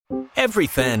Every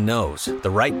fan knows the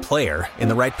right player in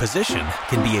the right position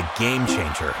can be a game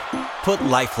changer. Put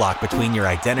LifeLock between your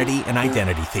identity and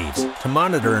identity thieves to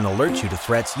monitor and alert you to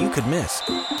threats you could miss.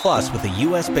 Plus, with a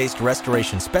U.S.-based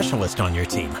restoration specialist on your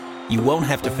team, you won't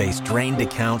have to face drained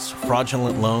accounts,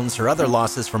 fraudulent loans, or other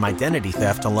losses from identity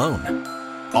theft alone.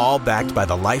 All backed by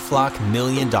the LifeLock $1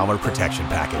 Million Protection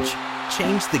Package.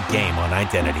 Change the game on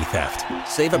identity theft.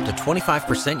 Save up to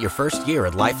 25% your first year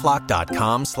at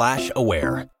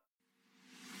LifeLock.com/aware.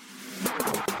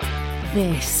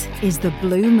 This is the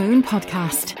Blue Moon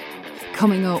Podcast.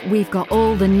 Coming up, we've got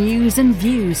all the news and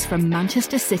views from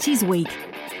Manchester City's week.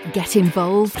 Get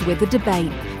involved with the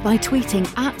debate by tweeting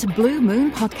at Blue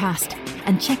Moon Podcast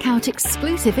and check out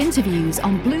exclusive interviews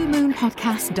on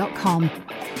bluemoonpodcast.com.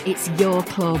 It's your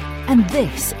club and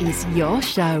this is your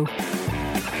show.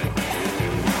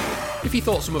 If you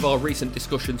thought some of our recent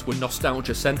discussions were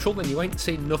nostalgia central, then you ain't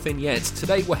seen nothing yet.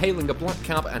 Today we're hailing a black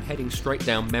cab and heading straight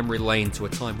down memory lane to a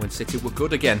time when City were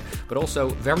good again, but also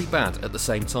very bad at the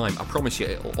same time. I promise you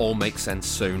it'll all make sense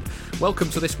soon. Welcome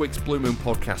to this week's Blue Moon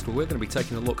Podcast, where we're going to be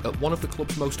taking a look at one of the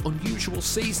club's most unusual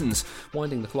seasons,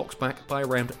 winding the clocks back by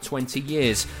around 20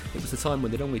 years. It was the time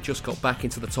when they'd only just got back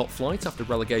into the top flight after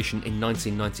relegation in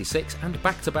 1996 and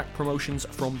back-to-back promotions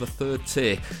from the third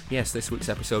tier. Yes, this week's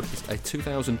episode is a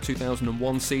 2000-2001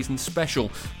 season special,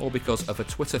 all because of a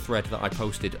Twitter thread that I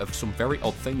posted of some very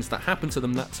odd things that happened to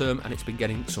them that term, and it's been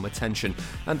getting some attention.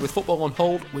 And with football on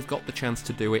hold, we've got the chance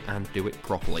to do it and do it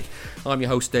properly. I'm your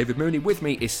host, David Mooney. With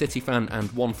me is City fan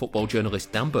and One Football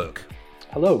journalist Dan Burke.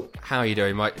 Hello. How are you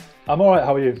doing, mate? I'm alright,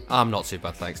 how are you? I'm not too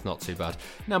bad, thanks, not too bad.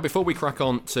 Now, before we crack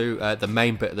on to the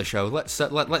main bit of the show, let's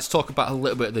talk about a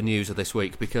little bit of the news of this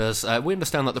week, because we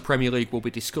understand that the Premier League will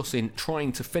be discussing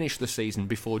trying to finish the season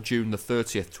before June the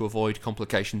 30th to avoid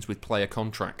complications with player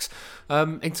contracts.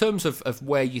 In terms of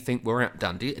where you think we're at,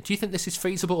 Dan, do you think this is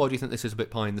feasible, or do you think this is a bit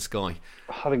pie in the sky?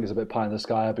 I think it's a bit pie in the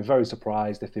sky. I'd be very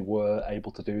surprised if they were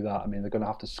able to do that. I mean, they're going to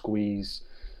have to squeeze...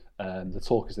 the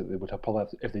talk is that they would have probably,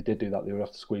 if they did do that, they would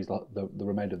have to squeeze the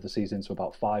remainder of the season into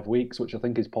about 5 weeks, which I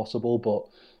think is possible. But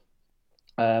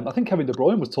I think Kevin De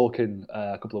Bruyne was talking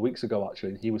a couple of weeks ago,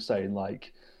 actually, and he was saying,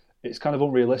 like, it's kind of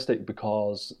unrealistic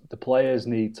because the players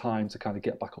need time to kind of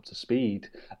get back up to speed.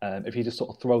 If you just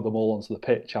sort of throw them all onto the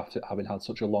pitch after having had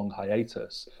such a long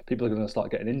hiatus, people are going to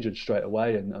start getting injured straight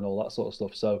away and all that sort of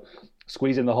stuff. So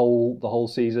squeezing the whole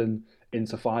season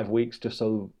into 5 weeks just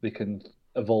so they can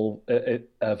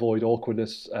avoid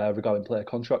awkwardness regarding player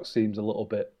contracts seems a little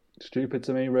bit stupid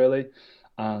to me, really.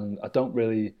 And I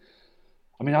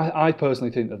personally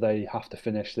think that they have to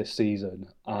finish this season,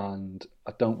 and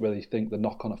I don't really think the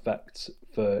knock-on effect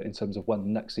in terms of when the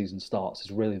next season starts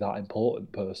is really that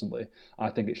important, personally. I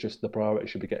think it's just the priority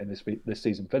should be getting this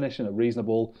season finished in a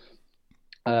reasonable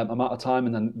amount of time,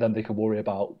 and then they can worry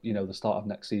about, the start of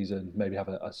next season, maybe have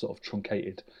a sort of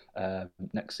truncated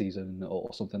next season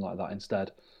or something like that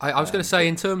instead. I was going to say,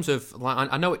 in terms of, like,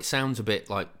 I know it sounds a bit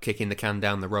like kicking the can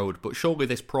down the road, but surely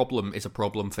this problem is a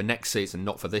problem for next season,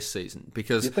 not for this season,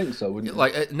 because you think so, wouldn't you?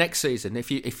 Like next season,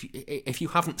 if you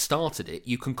haven't started it,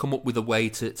 you can come up with a way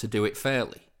to do it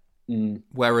fairly.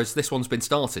 Whereas this one's been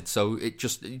started, so it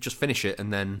just finish it,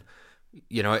 and then,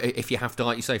 if you have to,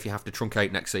 like you say, if you have to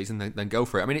truncate next season, then go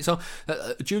for it. I mean, it's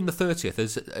June the 30th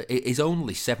is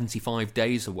only 75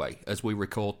 days away as we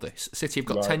record this. City have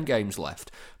got 10 games left,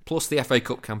 plus the FA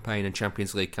Cup campaign and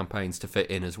Champions League campaigns to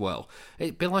fit in as well.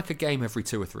 It'd be like a game every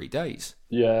 2 or 3 days.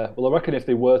 Yeah, well, I reckon if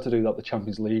they were to do that, the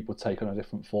Champions League would take on a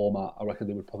different format. I reckon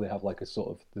they would probably have like a sort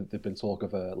of, there've been talk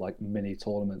of a like mini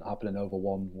tournament happening over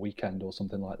one weekend or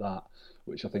something like that,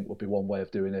 which I think would be one way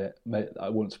of doing it.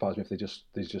 It wouldn't surprise me if they just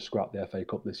scrapped the FA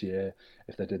Cup this year,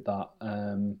 if they did that.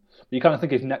 But you kind of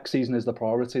think if next season is the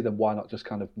priority, then why not just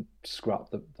kind of scrap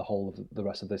the whole of the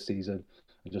rest of this season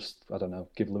and just, I don't know,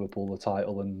 give Liverpool the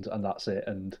title and that's it,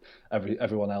 and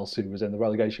everyone else who was in the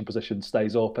relegation position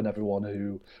stays up, and everyone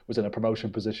who was in a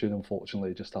promotion position,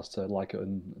 unfortunately, just has to like it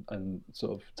and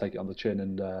sort of take it on the chin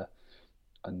and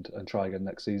try again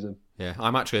next season. Yeah,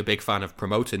 I'm actually a big fan of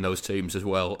promoting those teams as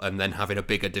well, and then having a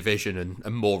bigger division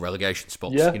and more relegation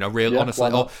spots. Yeah,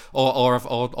 honestly, or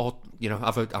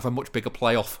have a much bigger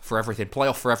playoff for everything.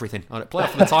 Playoff for everything. Playoff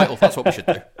for the title. That's what we should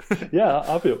do. Yeah,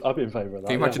 I'd be in favour of that.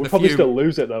 Can you imagine we'd probably still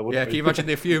lose it though. Yeah, can you imagine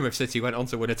the fume if City went on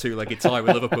to win a 2-legged tie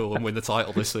with Liverpool and win the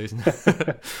title this season?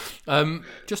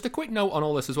 Just a quick note on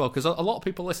all this as well, because a lot of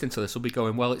people listening to this will be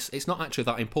going, well, it's not actually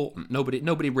that important.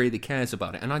 Nobody really cares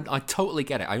about it, and I totally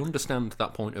get it. I understand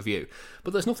that point of view.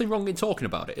 But there's nothing wrong in talking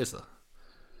about it, is there?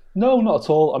 No, not at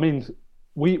all. I mean,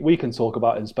 we can talk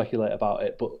about it and speculate about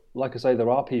it, but like I say, there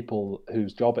are people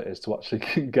whose job it is to actually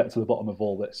get to the bottom of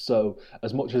all this. So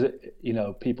as much as it,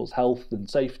 people's health and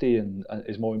safety and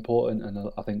is more important, and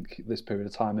I think this period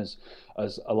of time has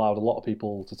allowed a lot of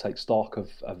people to take stock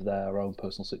of their own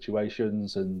personal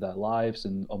situations and their lives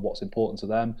and what's important to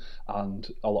them.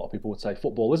 And a lot of people would say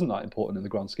football isn't that important in the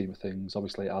grand scheme of things.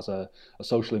 Obviously, it has a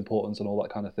social importance and all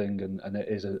that kind of thing, and it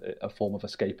is a form of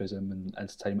escapism and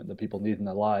entertainment that people need in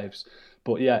their lives.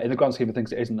 But yeah, in the grand scheme of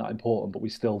things, it isn't that important, but we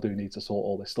still do need to sort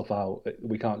all this stuff out.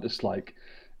 We can't just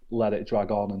let it drag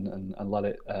on and let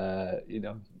it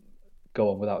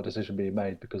go on without a decision being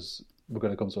made, because we're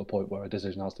going to come to a point where a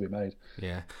decision has to be made.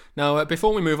 Yeah. Now,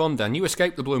 before we move on, Dan, you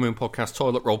escaped the Blue Moon Podcast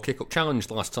Toilet Roll Kick-Up Challenge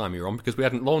last time you were on because we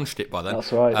hadn't launched it by then.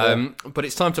 That's right. Yeah. But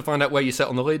it's time to find out where you sit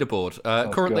on the leaderboard.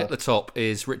 Currently God. At the top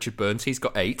is Richard Burns. He's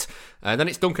got 8. Then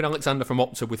it's Duncan Alexander from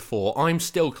Opta with 4. I'm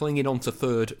still clinging on to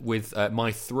third with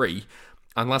my 3.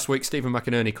 And last week, Stephen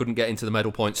McInerney couldn't get into the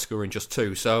medal points, scoring just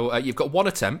 2. So you've got 1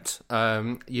 attempt.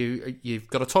 You've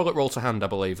got a toilet roll to hand, I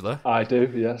believe, there. I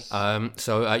do, yes.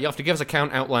 So you have to give us a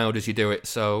count out loud as you do it.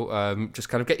 So just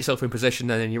kind of get yourself in position,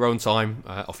 and in your own time,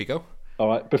 off you go. All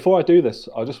right. Before I do this,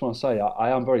 I just want to say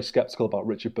I am very sceptical about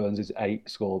Richard Burns' 8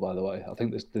 score, by the way. I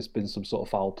think there's been some sort of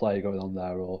foul play going on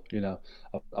there, or,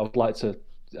 I would like to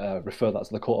refer that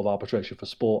to the Court of Arbitration for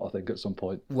Sport, I think, at some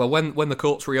point. Well, when the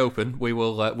courts reopen, we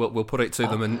will we'll put it to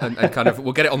them and kind of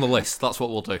we'll get it on the list. That's what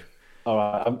we'll do. All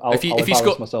right, I'll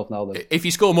embarrass myself now then. If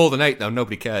you score more than 8, though,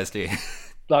 nobody cares, do you?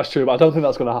 That's true, but I don't think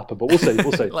that's going to happen. But we'll see.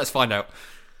 We'll see. Let's find out.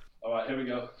 All right, here we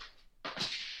go.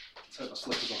 Take my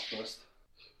slippers off first.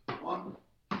 1,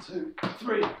 2,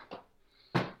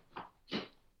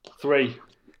 3.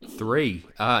 3.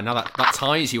 Now that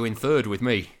ties you in third with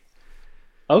me.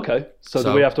 Okay, so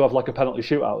do we have to have like a penalty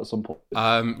shootout at some point?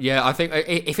 Yeah, I think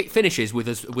if it finishes with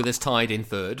us tied in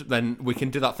third, then we can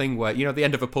do that thing where, the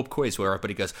end of a pub quiz where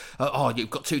everybody goes, oh, you've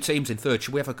got 2 teams in third,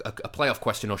 should we have a playoff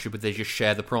question, or should they just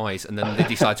share the prize? And then they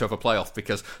decide to have a playoff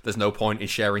because there's no point in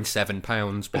sharing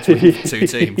 £7 between 2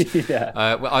 teams.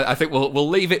 Yeah. Well, I think we'll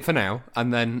leave it for now,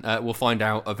 and then we'll find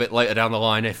out a bit later down the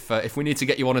line if we need to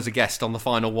get you on as a guest on the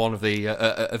final one of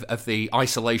the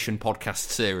Isolation podcast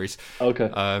series.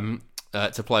 Okay.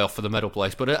 To play off for the medal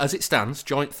place, but as it stands,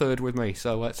 joint third with me,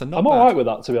 so it's not I'm bad. all right with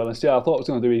that, to be honest. Yeah, I thought I was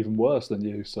going to do even worse than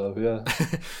you, so yeah.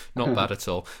 Not bad at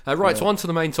all. Right, so on to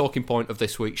the main talking point of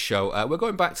this week's show. We're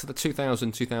going back to the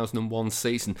 2000-2001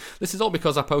 season. This is all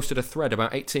because I posted a thread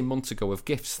about 18 months ago of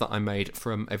GIFs that I made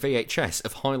from a VHS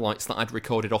of highlights that I'd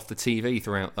recorded off the TV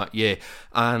throughout that year,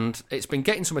 and it's been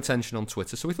getting some attention on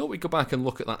Twitter, so we thought we'd go back and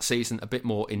look at that season a bit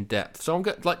more in depth. So I'm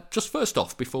going just first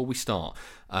off, before we start,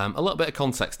 a little bit of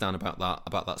context down about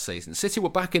that season. City were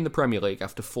back in the Premier League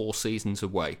after 4 seasons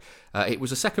away. It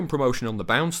was a second promotion on the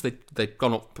bounce. They'd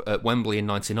gone up at Wembley in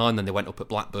 99, then they went up at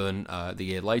Blackburn the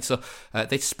year later.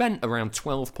 They'd spent around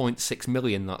 12.6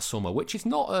 million that summer, which is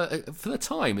not, for the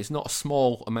time, is not a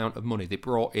small amount of money. They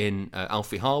brought in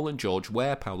Alfie Haaland, George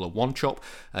Ware, Paolo Wanchop,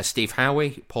 Steve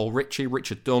Howie, Paul Ritchie,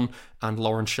 Richard Dunn, and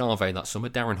Lauren Charvet that summer.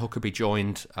 Darren Huckabee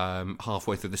joined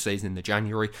halfway through the season in the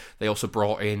January. They also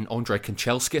brought in Andrei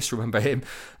Kanchelskis, remember him?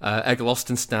 Egil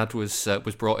Ostenstad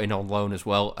was brought in on loan as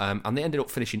well, and they ended up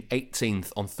finishing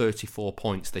 18th on 34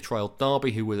 points. They trailed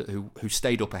Derby, who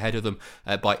stayed up ahead of them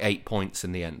by 8 points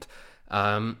in the end.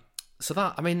 So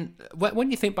that, I mean,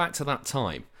 when you think back to that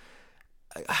time,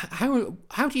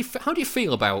 how do you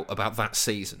feel about that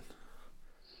season?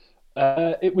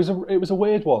 It was a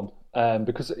weird one.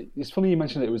 Because it's funny you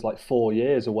mentioned it was like 4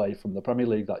 years away from the Premier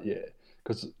League that year,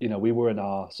 because we were in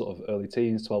our sort of early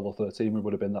teens, 12 or 13 we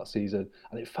would have been that season,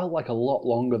 and it felt like a lot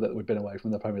longer that we'd been away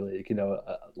from the Premier League.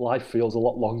 Life feels a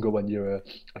lot longer when you're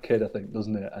a kid, I think,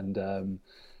 doesn't it? And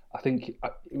I think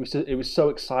it was so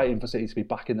exciting for City to be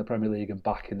back in the Premier League and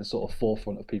back in the sort of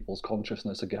forefront of people's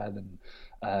consciousness again,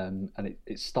 and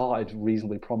it started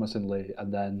reasonably promisingly,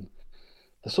 and then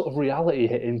the sort of reality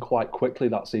hit in quite quickly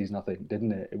that season, I think,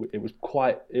 didn't it?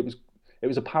 It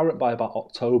was apparent by about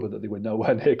October that they were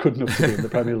nowhere near good enough to be in the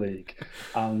Premier League,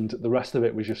 and the rest of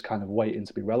it was just kind of waiting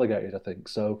to be relegated, I think.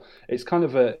 So it's kind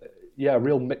of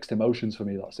real mixed emotions for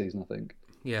me that season, I think.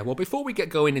 Yeah, well, before we get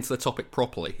going into the topic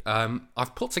properly,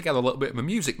 I've put together a little bit of a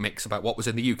music mix about what was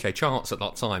in the UK charts at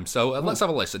that time. So let's have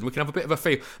a listen. We can have a bit of a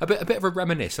feel, a bit of a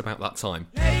reminisce about that time.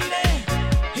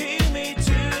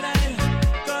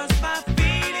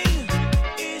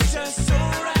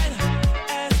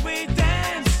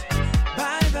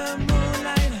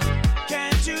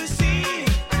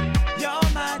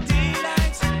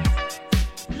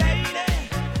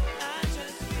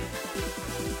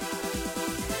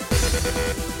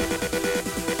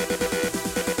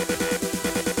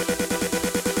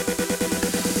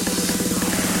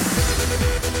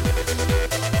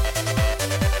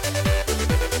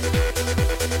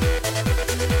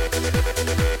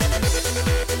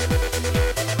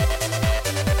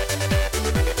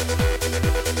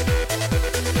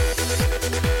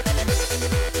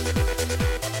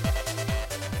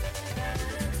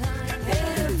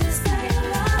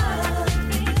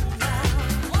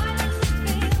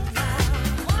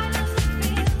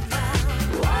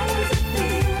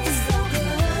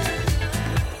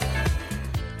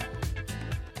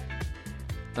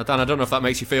 Now, Dan, I don't know if that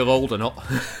makes you feel old or not.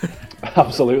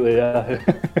 Absolutely, yeah.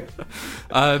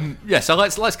 So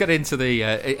let's get into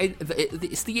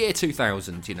it's the year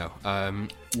 2000.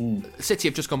 City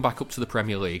have just gone back up to the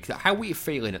Premier League. How were you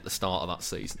feeling at the start of that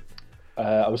season?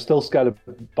 I was still scared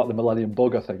about the Millennium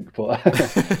Bug, I think, but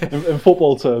in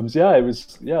football terms, it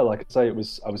was. Like I say, it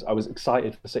was. I was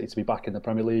excited for City to be back in the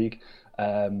Premier League,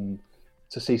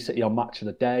 to see City on Match of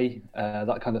the Day,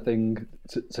 that kind of thing,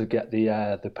 to get the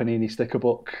Panini sticker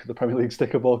book, the Premier League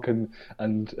sticker book, and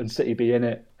City be in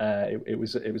it. It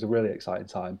was a really exciting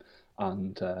time,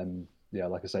 and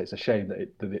like I say, it's a shame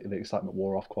that the excitement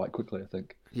wore off quite quickly, I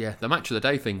think. Yeah, the Match of the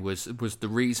Day thing was the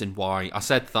reason why I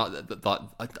said that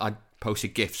I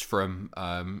posted GIFs from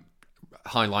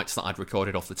highlights that I'd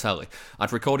recorded off the telly.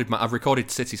 I've recorded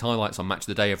City's highlights on Match of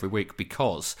the Day every week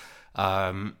because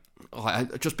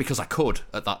just because I could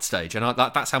at that stage, and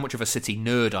that's how much of a City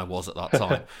nerd I was at that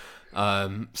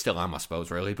time. Still am, I suppose,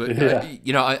 really. But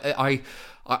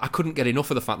I couldn't get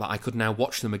enough of the fact that I could now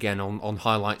watch them again on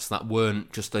highlights that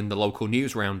weren't just in the local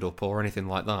news roundup or anything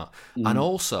like that. And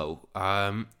also,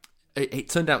 it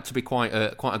turned out to be quite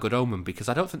a good omen, because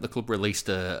I don't think the club released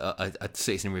a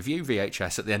season review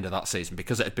VHS at the end of that season,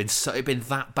 because it had been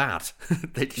that bad.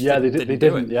 They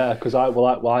didn't. Yeah, because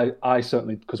I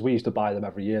certainly, because we used to buy them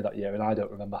every year that year, and I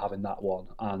don't remember having that one.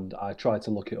 And I tried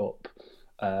to look it up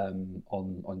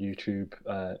on YouTube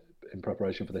in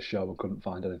preparation for this show and couldn't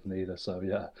find anything either. So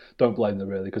don't blame them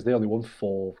really, because they only won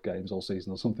 4 games all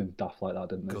season or something daft like that,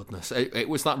 didn't they? Goodness, it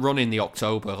was that run in the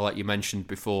October, like you mentioned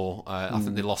before. I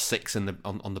think they lost 6 on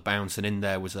the bounce, and in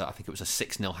there was I think it was a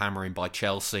 6-0 hammering by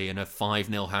Chelsea and a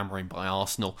 5-0 hammering by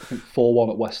Arsenal. I think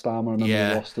 4-1 at West Ham. I remember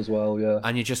they lost as well. Yeah,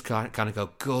 and you just kind of go,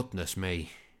 goodness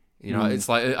me, it's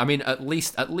like, I mean, at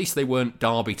least they weren't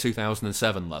Derby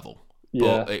 2007 level,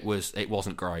 but it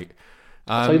wasn't great.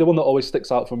 I'll tell you the one that always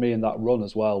sticks out for me in that run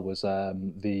as well was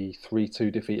the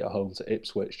 3-2 defeat at home to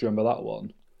Ipswich. Do you remember that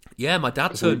one? Yeah, my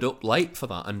dad turned up late for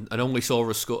that and only saw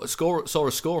a score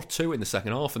of 2 in the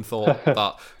second half, and thought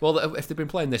that, well, if they've been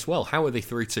playing this well, how are they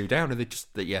 3-2 down? And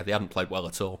they hadn't played well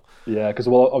at all. Yeah, because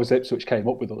obviously Ipswich came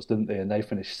up with us, didn't they? And they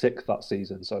finished 6th that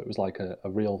season, so it was like a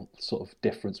real sort of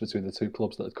difference between the two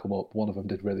clubs that had come up. One of them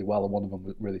did really well and one of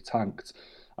them really tanked.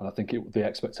 And I think the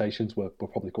expectations were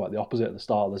probably quite the opposite at the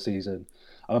start of the season.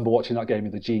 I remember watching that game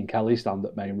in the Gene Kelly stand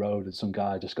at Main Road, and some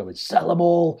guy just going, "Sell them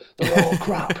all! They're all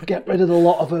crap! Get rid of the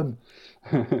lot of them!"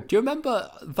 Do you remember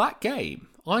that game?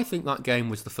 I think that game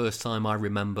was the first time I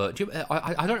remember.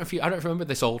 I don't know if you remember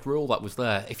this old rule that was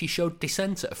there. If you showed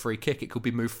dissent at a free kick, it could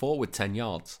be moved forward 10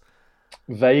 yards.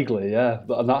 Vaguely, yeah.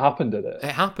 And that happened, did it?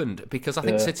 It happened, because I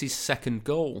think City's second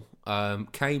goal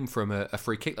came from a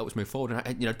free kick that was moved forward.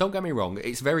 And, don't get me wrong,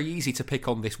 it's very easy to pick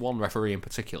on this one referee in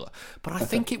particular, but I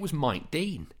think it was Mike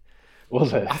Dean.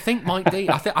 Was it? I think Mike Dean.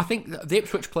 I think the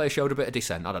Ipswich player showed a bit of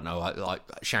dissent. I don't know, like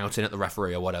shouting at the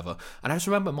referee or whatever. And I just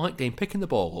remember Mike Dean picking the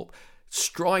ball up,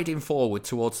 striding forward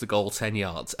towards the goal 10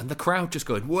 yards, and the crowd just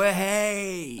going,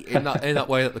 "Way!" in that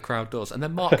way that the crowd does. And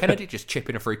then Mark Kennedy just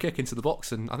chipping a free kick into the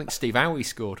box, and I think Steve Howie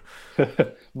scored.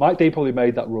 Mike Dean probably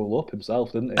made that rule up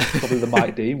himself, didn't he? Probably the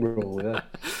Mike Dean rule, yeah.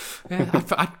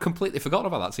 I'd completely forgotten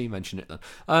about that, so you mentioned it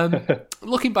then.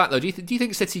 Looking back though, do you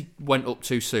think City went up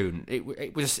too soon?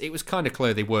 It was kind of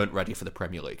clear they weren't ready for the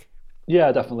Premier League.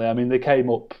 Yeah, definitely. I mean, they came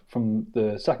up from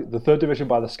the third division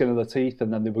by the skin of their teeth,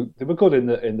 and then they were good in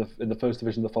the first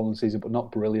division the following season, but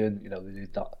not brilliant. They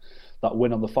did that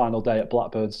win on the final day at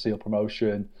Blackburn to seal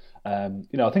promotion. I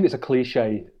think it's a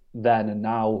cliche then and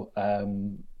now.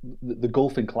 The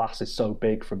gulf in class is so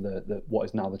big from the what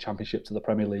is now the Championship to the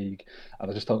Premier League,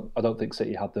 and I don't think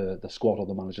City had the squad or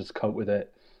the manager to cope with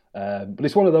it. But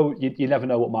it's one of those, you never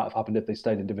know what might have happened if they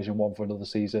stayed in Division 1 for another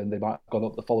season. They might have gone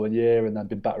up the following year and then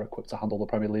been better equipped to handle the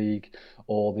Premier League,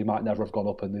 or they might never have gone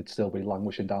up and they'd still be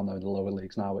languishing down there in the lower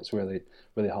leagues now. It's really,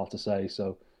 really hard to say.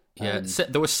 So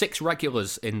there were 6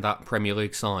 regulars in that Premier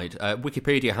League side.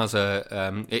 Wikipedia has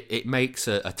it makes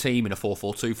a team in a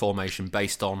 4-4-2 formation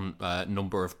based on the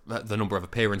number of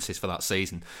appearances for that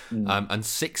season, and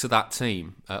 6 of that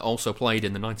team also played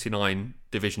in the 99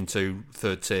 Division 2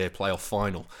 third tier playoff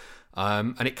final,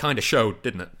 and it kind of showed,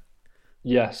 didn't it?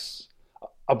 Yes,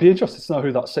 I'd be interested to know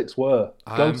who that 6 were.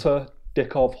 Gota,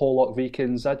 Dikov, Horlock,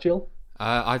 Vikins, Edghill.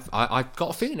 I've got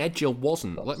a feeling Edghill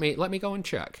wasn't. Let me go and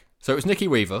check. So it was Nicky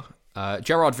Weaver,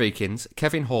 Gerard Vikins,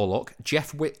 Kevin Horlock,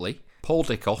 Jeff Whitley, Paul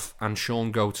Dickoff, and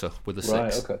Sean Gota were the 6.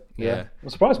 Right, okay. Yeah. I'm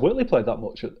surprised Whitley played that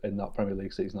much in that Premier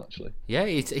League season, actually. Yeah,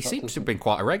 he seems to have been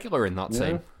quite a regular in that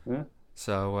team. Yeah.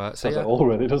 Sounds like all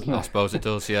really, doesn't it? I suppose it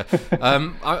does, yeah.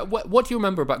 What do you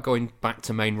remember about going back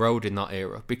to Main Road in that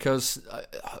era? Because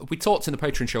we talked in the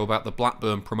Patreon show about the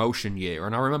Blackburn promotion year,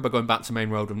 and I remember going back to Main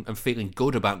Road and feeling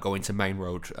good about going to Main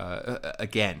Road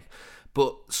again.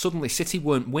 But suddenly City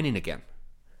weren't winning again.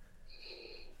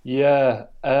 Yeah.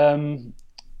 It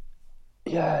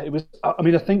was... I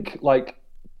mean, I think, like,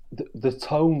 the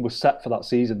tone was set for that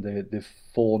season, the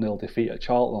 4-0 defeat at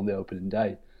Charlton on the opening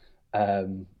day.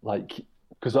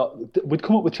 Because we'd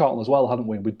come up with Charlton as well, hadn't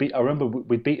we? I remember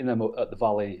we'd beaten them at the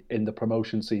Valley in the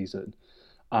promotion season,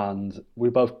 and we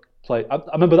both played. I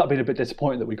remember that being a bit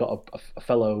disappointing that we got a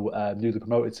fellow newly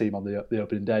promoted team on the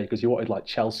opening day, because you wanted like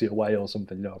Chelsea away or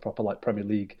something, a proper like Premier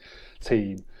League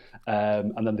team,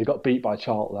 and then they got beat by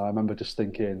Charlton. I remember just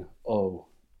thinking, oh,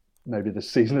 maybe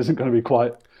this season isn't going to be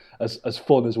quite as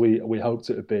fun as we hoped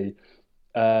it would be.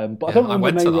 But I don't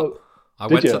remember I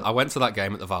went to that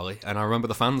game at the Valley, and I remember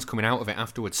the fans coming out of it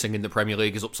afterwards singing the Premier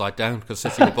League is upside down because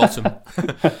City were bottom.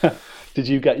 Did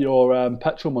you get your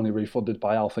petrol money refunded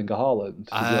by Alfinger Haaland?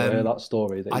 Did you hear that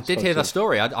story? I did hear that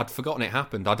story. I'd forgotten it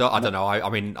happened. I don't know. I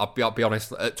mean, I'll be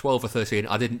honest. At 12 or 13,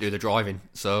 I didn't do the driving,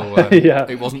 so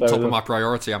it wasn't top of my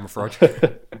priority, I'm afraid.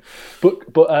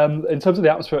 But in terms of the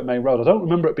atmosphere at Main Road, I don't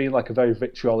remember it being like a very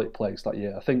vitriolic place that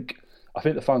year. I think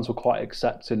the fans were quite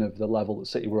accepting of the level that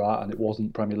City were at, and it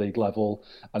wasn't Premier League level.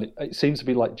 And it seems to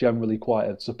be like generally quite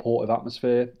a supportive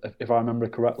atmosphere, if I remember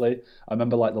correctly. I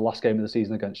remember like the last game of the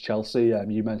season against Chelsea.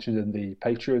 You mentioned in the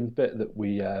Patreon bit that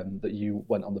that you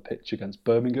went on the pitch against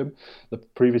Birmingham the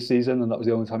previous season, and that was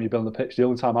the only time you'd been on the pitch. The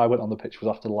only time I went on the pitch was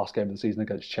after the last game of the season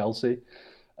against Chelsea.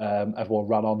 Everyone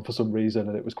ran on for some reason,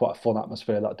 and it was quite a fun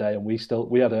atmosphere that day. And we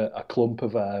had a clump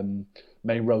of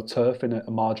Main Road turf in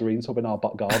a margarine tub in our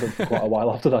back garden for quite a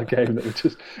while after that game. That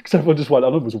because everyone just went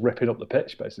on and was ripping up the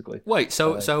pitch, basically. Wait,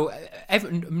 so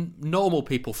normal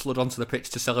people flood onto the pitch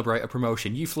to celebrate a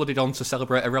promotion. You flooded on to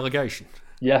celebrate a relegation.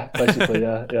 Yeah, basically,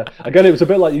 yeah. Again, it was a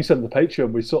bit like you said in the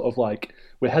Patreon. We sort of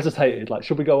we hesitated, like,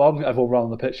 should we go on? Everyone ran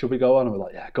on the pitch, should we go on? And we're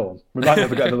like, yeah, go on. We might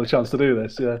never get another chance to do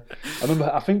this. Yeah, I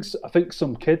remember. I think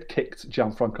some kid kicked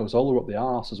Gianfranco Zola up the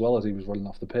arse as well as he was running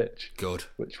off the pitch. Good.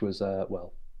 Which was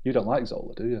You don't like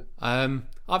Zola, do you? I'm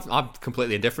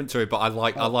completely indifferent to it, but I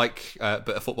like a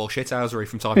bit of football shithousery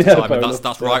from time to time, and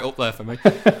that's right up there for me.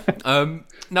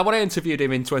 Now, when I interviewed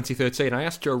him in 2013, I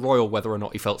asked Joe Royle whether or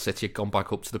not he felt City had gone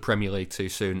back up to the Premier League too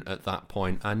soon at that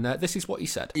point, and this is what he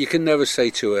said. You can never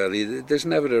say too early. There's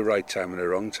never a right time and a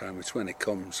wrong time. It's when it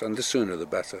comes, and the sooner the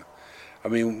better. I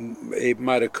mean, it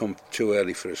might have come too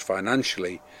early for us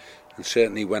financially, and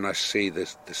certainly when I see the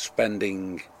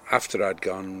spending after I'd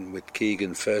gone with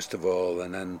Keegan first of all,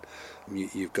 and then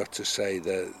you've got to say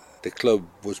that the club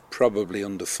was probably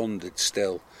underfunded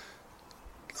still,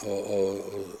 or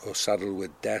saddled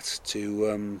with debt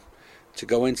to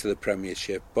go into the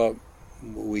Premiership. But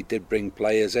we did bring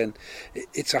players in.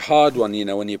 It's a hard one,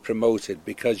 when you're promoted,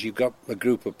 because you've got a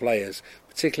group of players,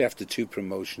 particularly after 2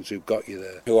 promotions, who've got you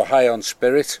there, who are high on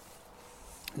spirit,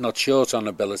 not short on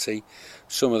ability.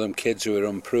 Some of them kids who are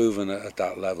unproven at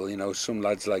that level. Some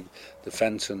lads like the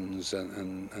Fentons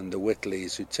and the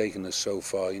Whitleys who've taken us so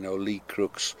far. Lee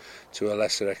Crooks to a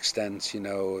lesser extent.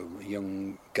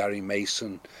 Young Gary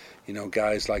Mason.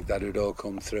 Guys like that who'd all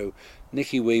come through.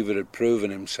 Nicky Weaver had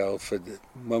proven himself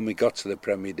when we got to the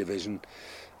Premier Division.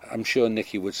 I'm sure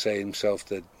Nicky would say himself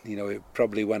that it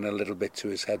probably went a little bit to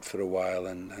his head for a while,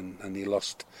 and he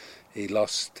lost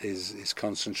his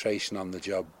concentration on the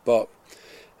job. But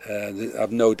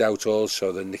I've no doubt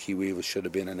also that Nicky Weaver should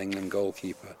have been an England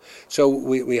goalkeeper. So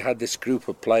we had this group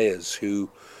of players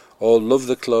who all love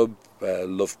the club,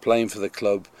 love playing for the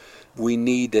club. We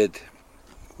needed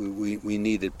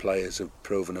players of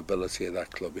proven ability at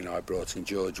that club. I brought in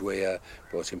George Weah,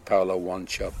 brought in Paolo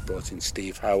Wanchop, brought in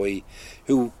Steve Howie,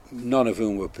 who none of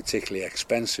whom were particularly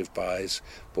expensive buys,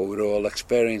 but were all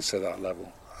experienced at that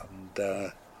level.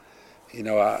 And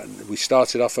we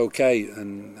started off okay,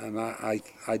 and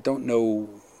I don't know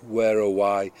where or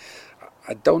why.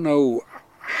 I don't know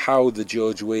how the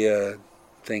George Weah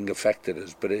thing affected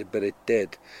us, but it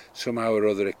did. Somehow or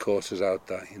other it caught us out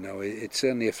that, it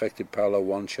certainly affected Paolo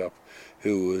Wanchop,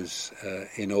 who was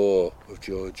in awe of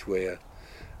George Weah,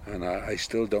 and I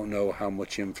still don't know how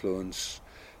much influence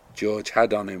George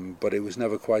had on him, but it was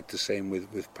never quite the same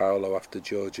with Paolo after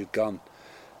George had gone.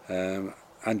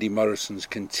 Andy Morrison's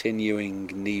continuing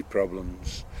knee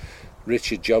problems.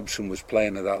 Richard Jobson was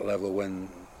playing at that level when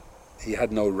he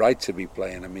had no right to be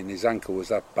playing. I mean, his ankle was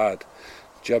that bad.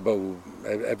 Jobbo,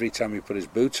 every time he put his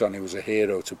boots on, he was a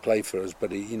hero to play for us,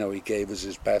 but he gave us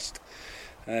his best.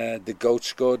 The GOAT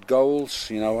scored goals,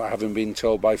 having been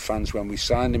told by fans when we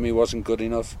signed him he wasn't good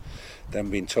enough, then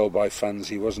being told by fans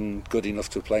he wasn't good enough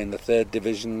to play in the third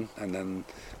division, and then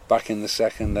back in the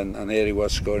second, and here he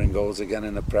was scoring goals again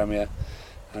in the Premier,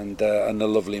 and a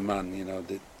lovely man,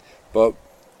 but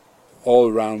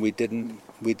all round we didn't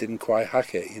quite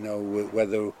hack it,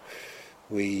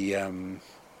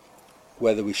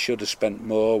 whether we should have spent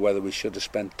more, whether we should have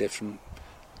spent different,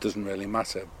 doesn't really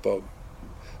matter, but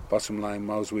bottom line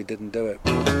was we didn't do it.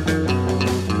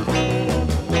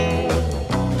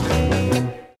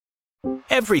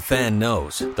 Every fan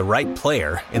knows the right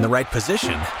player in the right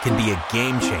position can be a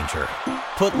game changer.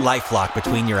 Put LifeLock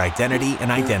between your identity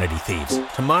and identity thieves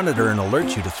to monitor and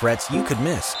alert you to threats you could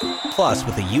miss. Plus,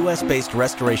 with a US-based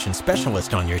restoration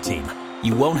specialist on your team,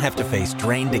 you won't have to face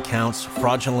drained accounts,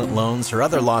 fraudulent loans, or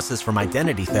other losses from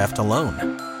identity theft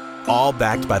alone. All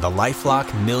backed by the LifeLock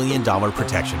 $1 Million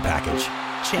Protection Package.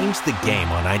 Change the game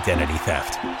on identity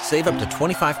theft. Save up to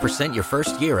 25% your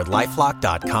first year at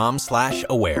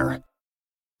LifeLock.com/aware.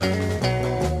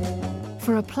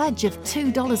 For a pledge of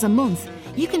 $2 a month,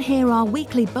 you can hear our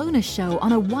weekly bonus show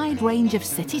on a wide range of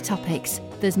City topics.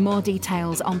 There's more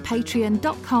details on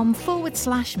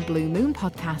patreon.com/Blue Moon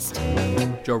Podcast.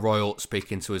 Joe Royle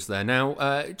speaking to us there.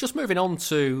 Now, just moving on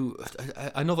to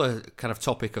another kind of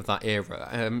topic of that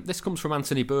era. This comes from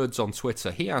Anthony Birds on Twitter.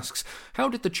 He asks, how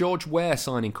did the George Ware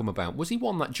signing come about? Was he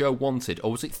one that Joe wanted, or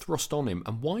was it thrust on him?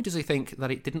 And why does he think that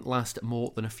it didn't last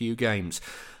more than a few games?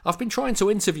 I've been trying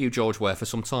to interview George Ware for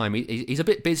some time. He's a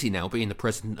bit busy now, being the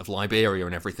president of Liberia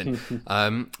and everything.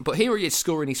 But here he is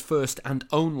scoring his first and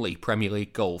only Premier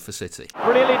League goal for City.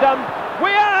 Brilliantly done.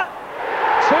 Weir!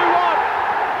 2-1.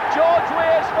 George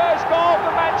Weir's first goal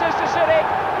for Manchester City.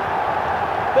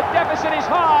 The deficit is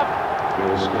half.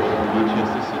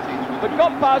 The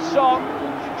got past Song,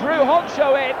 drew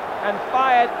Honcho in and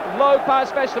fired low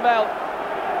past Vesterveld.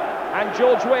 And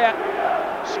George Weir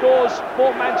scores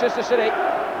for Manchester City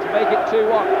to make it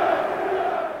 2-1.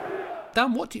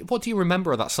 Dan, what do you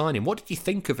remember of that signing? What did you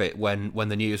think of it when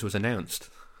the news was announced?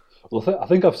 Well, I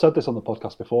think I've said this on the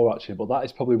podcast before, actually, but that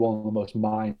is probably one of the most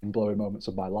mind-blowing moments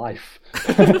of my life.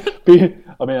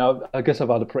 I guess I've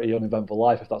had a pretty uneventful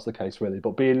life, if that's the case, really.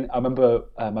 But I remember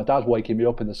my dad waking me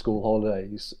up in the school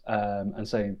holidays and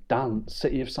saying, Dan,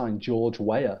 City have signed George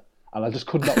Weah. And I just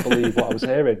could not believe what I was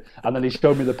hearing. And then he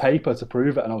showed me the paper to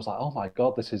prove it, and I was like, oh my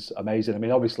God, this is amazing. I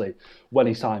mean, obviously, when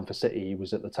he signed for City, he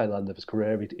was at the tail end of his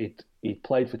career. He'd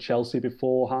played for Chelsea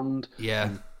beforehand.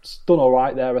 Yeah. Done all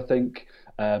right there, I think.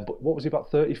 But what was he, about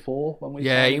 34 when we?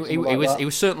 Yeah, he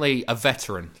was certainly a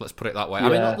veteran. Let's put it that way. Yeah.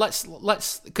 I mean,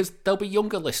 let's because there'll be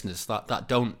younger listeners that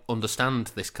don't understand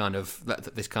this kind of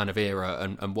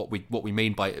era and what we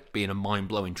mean by it being a mind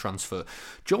blowing transfer.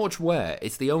 George Weah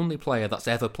is the only player that's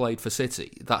ever played for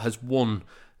City that has won,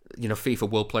 FIFA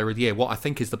World Player of the Year. What I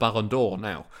think is the Ballon d'Or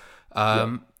now.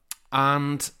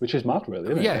 And which is mad,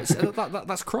 really, isn't it? Yeah,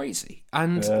 that's crazy.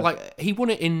 And he won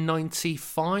it in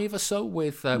 '95 or so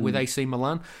with AC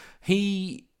Milan.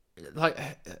 This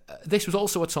was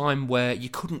also a time where you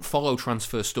couldn't follow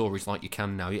transfer stories like you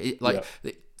can now.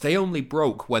 They only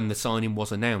broke when the signing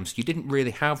was announced. You didn't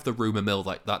really have the rumour mill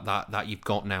like that you've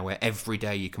got now, where every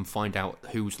day you can find out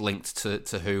who's linked to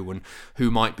who and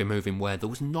who might be moving where. There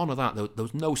was none of that. There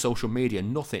was no social media,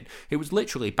 nothing. It was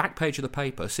literally back page of the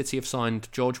paper, City have signed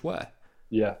George Weah.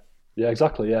 Yeah,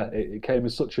 exactly. Yeah, it came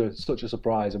as such a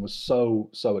surprise and was so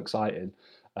exciting.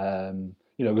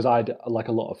 Because I'd, like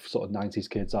a lot of sort of 90s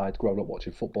kids, I'd grown up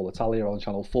watching Football Italia on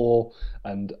Channel 4,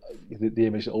 and the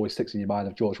image that always sticks in your mind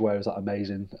of George Weah is that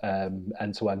amazing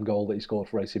end-to-end goal that he scored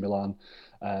for AC Milan.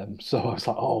 So I was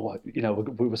like,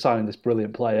 we were signing this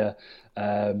brilliant player,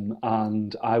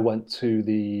 and I went to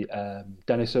the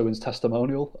Dennis Irwin's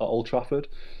testimonial at Old Trafford,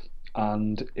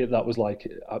 and that was like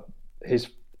his...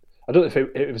 I don't know if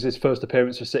it was his first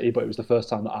appearance for City, but it was the first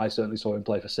time that I certainly saw him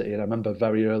play for City. And I remember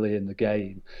very early in the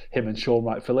game, him and Sean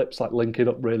Wright-Phillips linking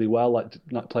up really well, like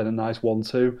playing a nice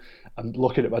 1-2, and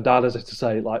looking at my dad as if to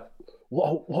say, like,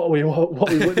 what are we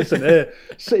witnessing here?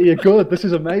 City are good. This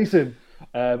is amazing.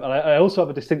 And I also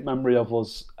have a distinct memory of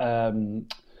us.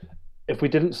 If we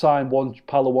didn't sign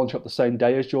Paulo Wanchope the same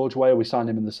day as George Weah, we signed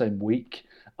him in the same week.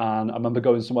 And I remember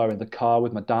going somewhere in the car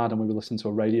with my dad, and we were listening to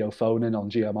a radio phone-in on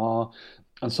GMR.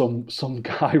 And some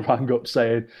guy rang up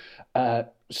saying,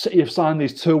 City have signed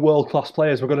these two world-class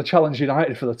players. We're going to challenge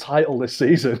United for the title this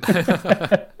season.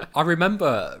 I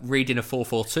remember reading a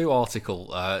 442 article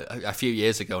a few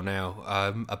years ago now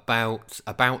about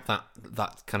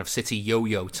that kind of City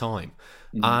yo-yo time.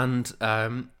 And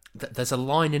there's a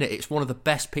line in it. It's one of the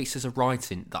best pieces of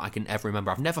writing that I can ever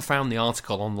remember. I've never found the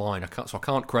article online, so I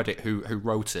can't credit who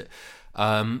wrote it.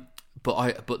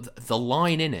 But the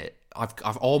line in it,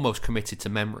 I've almost committed to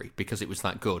memory because it was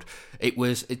that good. It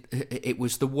was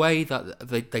the way that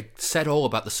they said all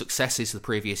about the successes of the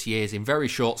previous years in very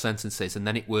short sentences, and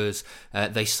then it was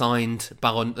they signed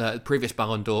previous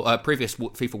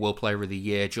FIFA World Player of the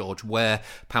Year George Weah,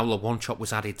 Paulo Wanchope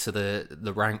was added to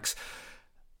the ranks.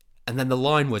 And then the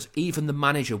line was, even the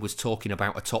manager was talking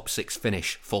about a top 6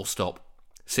 finish, full stop.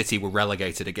 City were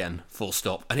relegated again, full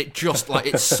stop. And it just,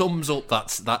 it sums up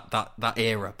that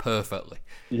era perfectly.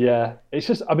 Yeah, it's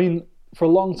just, I mean, for a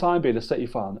long time being a City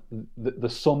fan, the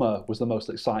summer was the most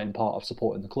exciting part of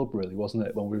supporting the club, really, wasn't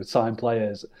it? When we would sign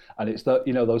players, and it's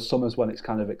those summers when it's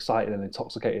kind of exciting and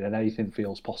intoxicating and anything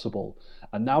feels possible.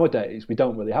 And nowadays we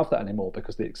don't really have that anymore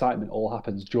because the excitement all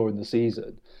happens during the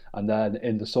season, and then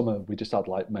in the summer we just had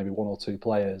maybe 1 or 2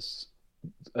 players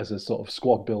as a sort of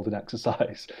squad building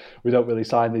exercise. We don't really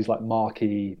sign these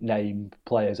marquee name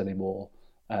players anymore.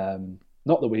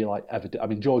 Not that we ever did. I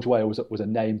mean, George Weah was a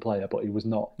name player, but he was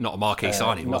not a marquee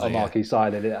signing. Not a marquee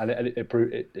signing, and it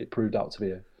proved out to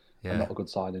be not a good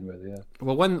signing, really. Yeah.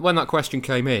 Well, when that question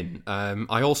came in, I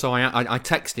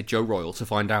texted Joe Royle to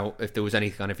find out if there was any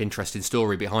kind of interesting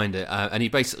story behind it, and he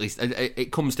basically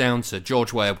it comes down to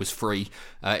George Weah was free.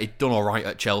 He'd done all right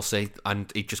at Chelsea,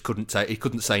 and he just couldn't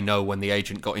say no when the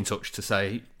agent got in touch to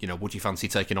say, would you fancy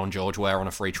taking on George Weah on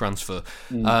a free transfer?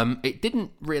 It didn't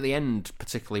really end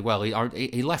particularly well.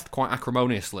 He left quite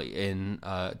acrimoniously in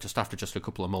just after a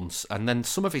couple of months, and then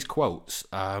some of his quotes.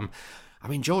 I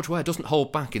mean, George Weah doesn't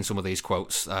hold back in some of these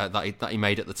quotes that he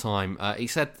made at the time. He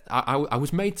said, I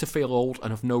was made to feel old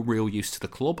and of no real use to the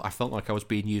club. I felt like I was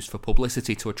being used for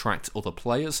publicity to attract other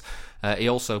players. He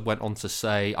also went on to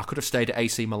say, I could have stayed at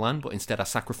AC Milan, but instead I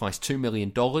sacrificed $2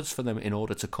 million for them in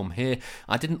order to come here.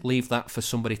 I didn't leave that for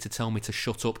somebody to tell me to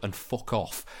shut up and fuck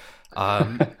off.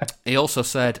 He also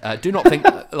said, do not think,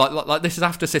 like this is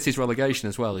after City's relegation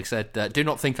as well, he said, do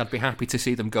not think I'd be happy to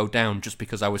see them go down just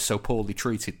because I was so poorly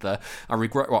treated there. I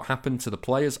regret what happened to the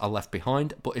players I left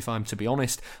behind, but if I'm to be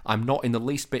honest, I'm not in the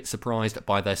least bit surprised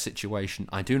by their situation.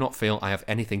 I do not feel I have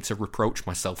anything to reproach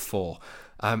myself for.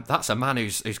 That's a man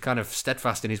who's kind of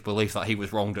steadfast in his belief that he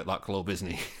was wronged at that club,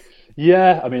 isn't he?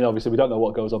 Yeah, I mean, obviously we don't know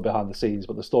what goes on behind the scenes,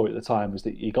 but the story at the time was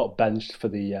that he got benched for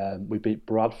we beat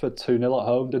Bradford 2-0 at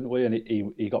home, didn't we? And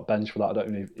he got benched for that. I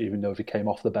don't even know if he came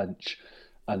off the bench.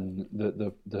 And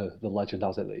the legend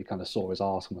has it that he kind of saw his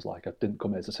arse and was like, I didn't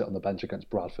come here to sit on the bench against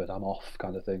Bradford, I'm off,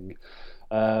 kind of thing.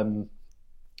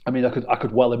 I mean, I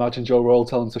could well imagine Joe Royle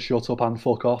telling him to shut up and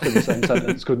fuck off in the same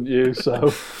sentence, couldn't you?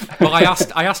 So, well, I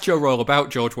asked Joe Royle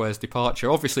about George Weah's departure.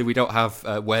 Obviously, we don't have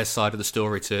Weah's side of the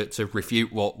story to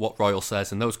refute what Royle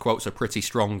says, and those quotes are pretty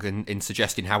strong in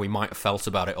suggesting how he might have felt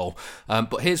about it all.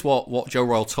 But here's what Joe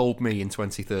Royle told me in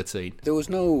 2013. There was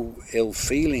no ill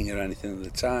feeling or anything at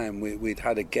the time. We'd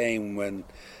had a game when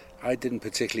I didn't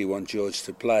particularly want George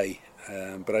to play,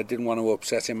 but I didn't want to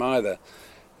upset him either.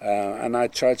 And I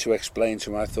tried to explain to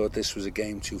him I thought this was a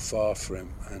game too far for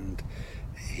him, and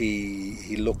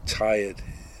he looked tired,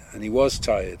 and he was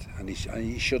tired, and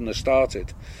he shouldn't have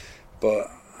started. But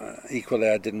equally,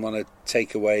 I didn't want to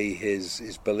take away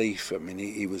his belief. I mean,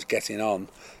 he was getting on,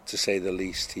 to say the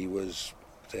least. He was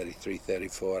 33,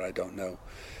 34, I don't know,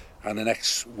 and an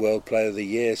ex-World Player of the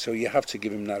Year, so you have to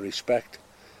give him that respect.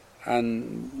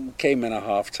 And came in at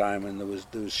half-time and there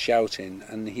was shouting,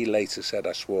 and he later said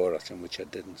I swore at him, which I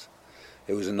didn't.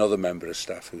 It was another member of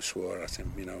staff who swore at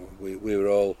him. We were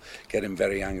all getting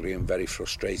very angry and very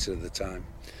frustrated at the time.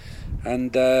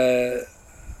 And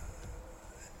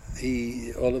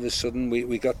he all of a sudden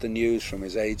we got the news from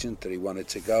his agent that he wanted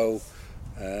to go,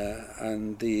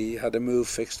 and he had a move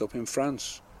fixed up in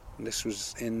France. And this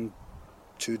was in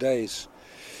 2 days.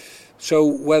 So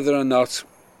whether or not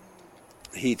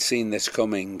he'd seen this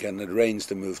coming and arranged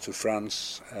the move to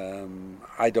France,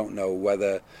 I don't know.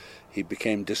 Whether he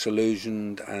became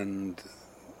disillusioned and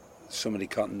somebody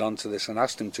cottoned onto this and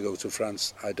asked him to go to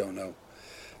France, I don't know.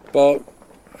 But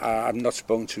I've not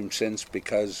spoken to him since,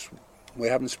 because we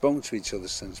haven't spoken to each other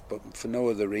since, but for no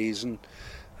other reason.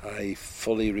 I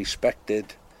fully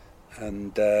respected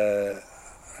and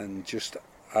just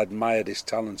admired his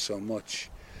talent so much.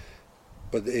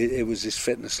 But it was his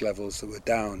fitness levels that were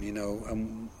down,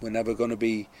 and we're never going to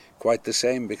be quite the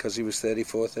same because he was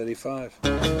 34, 35.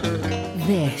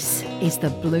 This is the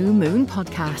Blue Moon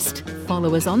Podcast.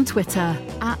 Follow us on Twitter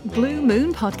 @Blue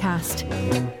Moon Podcast.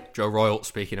 Joe Royle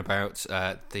speaking about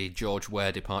the George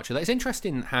Weah departure. It's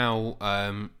interesting how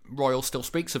Royle still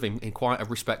speaks of him in quite a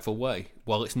respectful way.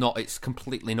 Well, it's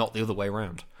completely not the other way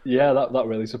around. Yeah, that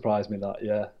really surprised me. That,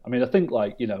 yeah. I mean, I think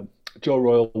Joe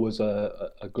Royle was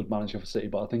a good manager for City,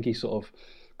 but I think he sort of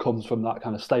comes from that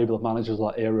kind of stable of managers,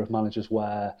 that era of managers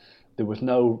where there wasn't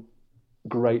a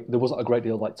great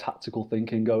deal of like tactical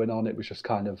thinking going on. It was just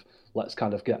kind of, let's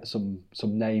kind of get some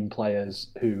name players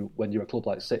who, when you're a club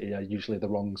like City, are usually the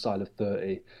wrong side of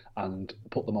 30, and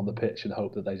put them on the pitch and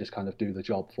hope that they just kind of do the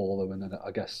job for them. And then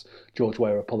I guess George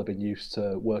Weah had probably been used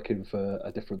to working for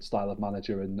a different style of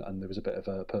manager, and there was a bit of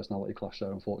a personality clash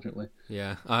there, unfortunately.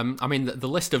 Yeah, I mean, the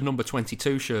list of number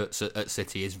 22 shirts at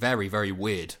City is very, very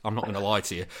weird. I'm not going to lie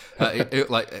to you.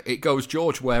 It goes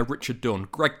George Weah, Richard Dunn,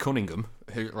 Greg Cunningham,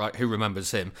 who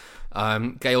remembers him,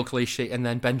 Gail Clichy, and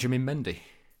then Benjamin Mendy.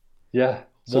 Yeah.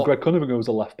 So Greg Cunningham was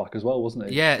a left back as well, wasn't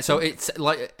he? Yeah. So it's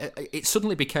like it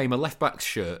suddenly became a left back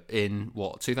shirt in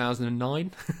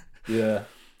 2009. Yeah.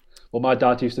 Well, my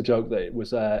dad used to joke that it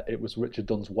was Richard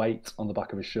Dunn's weight on the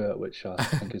back of his shirt, which I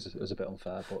think is a bit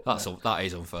unfair. But that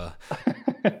is unfair.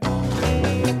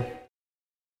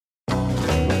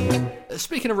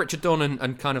 Speaking of Richard Dunn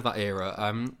and kind of that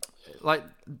era,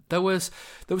 there was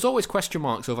always question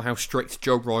marks over how strict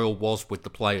Joe Royle was with the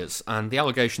players, and the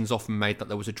allegations often made that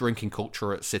there was a drinking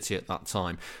culture at City at that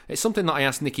time. It's something that I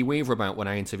asked Nicky Weaver about when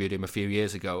I interviewed him a few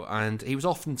years ago, and he was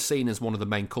often seen as one of the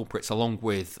main culprits, along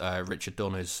with Richard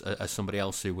Dunn as somebody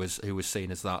else who was seen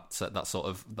as that sort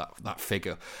of that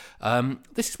figure.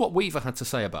 This is what Weaver had to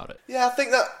say about it. Yeah, I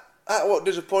think that what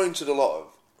disappointed a lot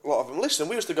of them. Listen,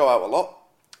 we used to go out a lot.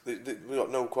 We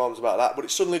got no qualms about that, but it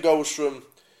suddenly goes from,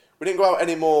 we didn't go out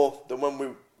any more than when we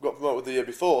got promoted the year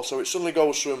before, so it suddenly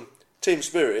goes from team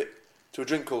spirit to a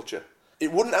drink culture.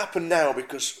 It wouldn't happen now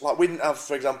because we didn't have,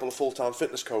 for example, a full-time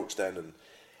fitness coach then, and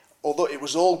although it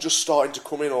was all just starting to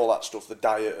come in, all that stuff, the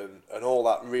diet and all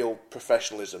that real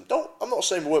professionalism. I'm not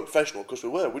saying we weren't professional, because we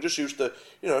were. We just used to,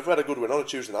 if we had a good win on a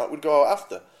Tuesday night, we'd go out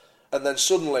after. And then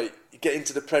suddenly you get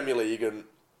into the Premier League and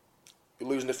you're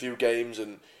losing a few games,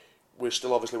 and we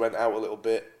still obviously went out a little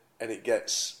bit, and it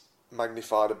gets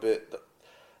magnified a bit.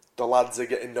 The lads are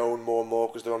getting known more and more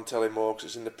because they're on telly more, because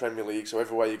it's in the Premier League, so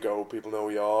everywhere you go, people know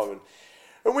who you are.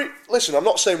 And we, listen, I'm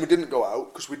not saying we didn't go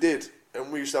out, because we did,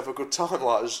 and we used to have a good time,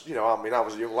 I was a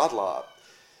young lad like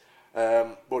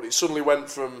that. But it suddenly went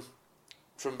from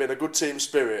being a good team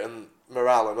spirit and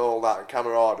morale and all that and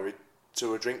camaraderie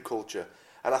to a drink culture.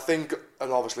 And I think,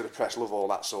 and obviously the press love all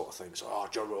that sort of thing, so,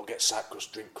 Joe Royle gets sacked because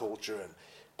drink culture and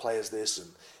players this,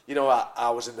 and I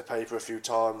was in the paper a few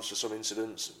times for some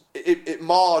incidents. It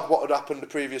marred what had happened the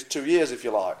previous 2 years, if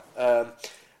you like, and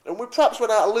we perhaps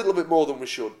went out a little bit more than we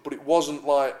should, but it wasn't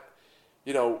like,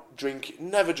 never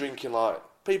drinking. Like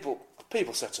people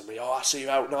said to me, I see you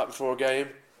out night before a game.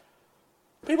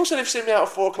 People said they've seen me out at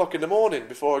 4 o'clock in the morning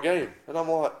before a game, and I'm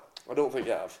like, I don't think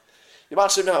you have. You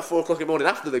might see me out at 4 o'clock in the morning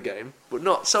after the game, but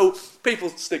not. So people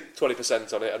stick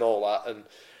 20% on it and all that,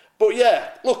 but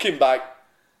yeah, looking back,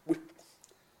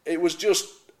 it was just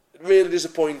really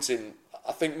disappointing.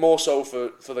 I think more so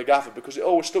for the gaffer, because it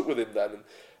always stuck with him then. And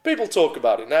people talk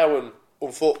about it now, and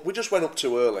unfortunately, we just went up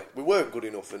too early. We weren't good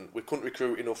enough, and we couldn't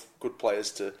recruit enough good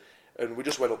players and we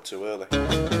just went up too early.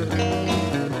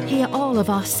 Hear all of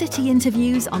our City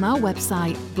interviews on our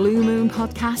website,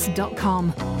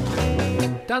 bluemoonpodcast.com.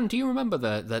 Dan, do you remember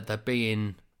there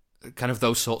being kind of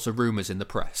those sorts of rumours in the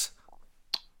press?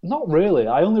 Not really.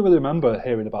 I only really remember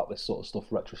hearing about this sort of stuff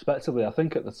retrospectively. I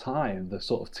think at the time the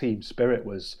sort of team spirit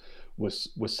was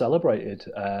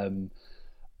celebrated, and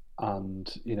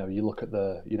you look at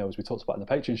the as we talked about in the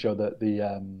Patreon show, that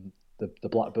the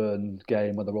Blackburn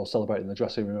game when they're all celebrating in the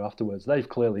dressing room afterwards, they've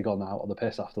clearly gone out on the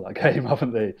piss after that game,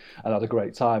 haven't they? And had a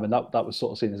great time, and that was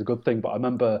sort of seen as a good thing. But I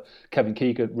remember reading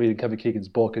Kevin Keegan's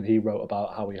book, and he wrote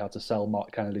about how he had to sell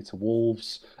Mark Kennedy to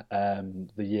Wolves the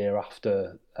year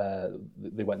after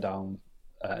they went down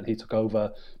and he took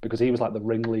over, because he was like the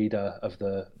ringleader of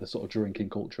the sort of drinking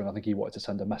culture, and I think he wanted to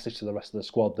send a message to the rest of the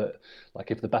squad that, like,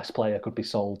 if the best player could be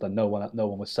sold, then no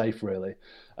one was safe, really.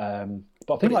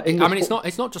 But I think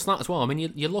it's not just that as well. I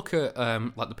mean, you look at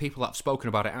like the people that have spoken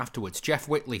about it afterwards. Jeff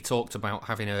Whitley talked about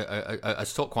having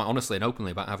has talked quite honestly and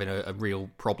openly about having a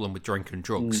real problem with drink and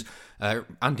drugs.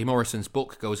 Andy Morrison's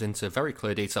book goes into very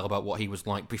clear detail about what he was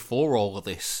like before all of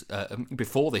this,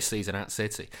 before this season at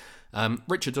City.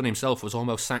 Richard Dunn himself was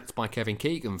almost sacked by Kevin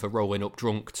Keegan for rolling up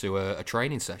drunk to a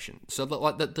training session. So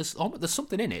there's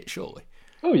something in it, surely.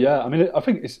 Oh yeah, I mean, I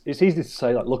think it's easy to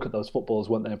say like, look at those footballers,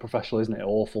 weren't they professional, isn't it?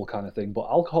 Awful kind of thing. But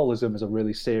alcoholism is a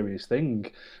really serious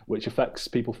thing, which affects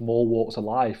people from all walks of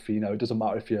life. You know, it doesn't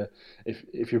matter if you're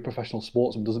a professional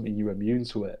sportsman, doesn't mean you're immune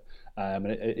to it. And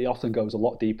it often goes a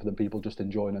lot deeper than people just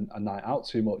enjoying a night out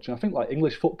too much. And I think like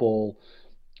English football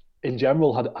in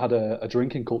general had a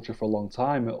drinking culture for a long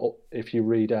time. If you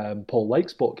read Paul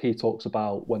Lake's book, he talks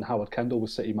about when Howard Kendall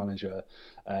was City manager,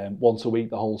 once a week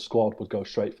the whole squad would go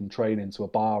straight from training to a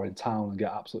bar in town and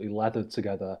get absolutely leathered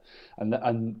together.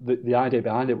 And the idea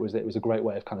behind it was that it was a great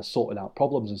way of kind of sorting out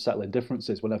problems and settling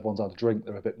differences. When everyone's had a drink,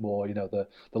 they're a bit more, you know, the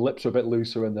lips are a bit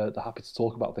looser and they're happy to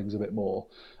talk about things a bit more.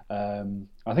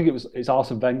 I think it's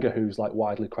Arsene Wenger who's like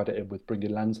widely credited with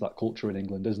bringing lens to that culture in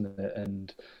England, isn't it?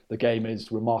 And the game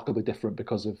is remarkably different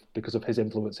because of his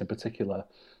influence in particular.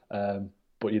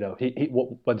 But you know,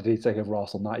 when did he take over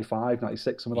Arsenal? 95,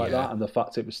 96, something like that. And the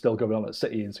fact it was still going on at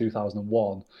City in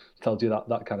 2001 tells you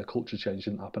that kind of culture change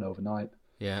didn't happen overnight.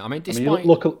 Yeah, I mean,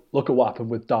 look at what happened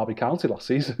with Derby County last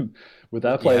season with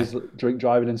their players' drink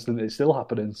driving incident. It's still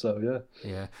happening. So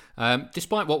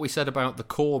despite what we said about the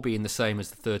core being the same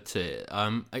as the third tier,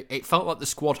 it felt like the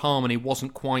squad harmony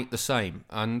wasn't quite the same,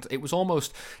 and it was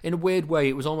almost, in a weird way,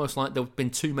 it was almost like there'd been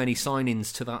too many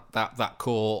signings to that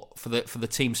core for the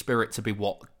team spirit to be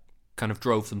what kind of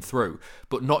drove them through,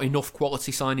 but not enough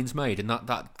quality signings made, and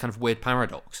that kind of weird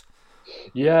paradox.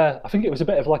 Yeah, I think it was a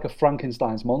bit of like a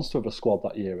Frankenstein's monster of a squad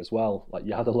that year as well. Like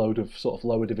you had a load of sort of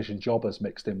lower division jobbers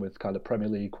mixed in with kind of Premier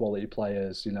League quality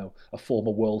players, you know, a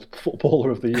former World Footballer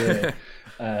of the Year.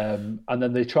 And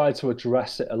then they tried to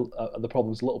address the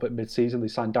problems a little bit mid-season. They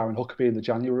signed Darren Huckabee in the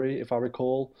January, if I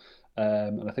recall.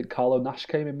 And I think Carlo Nash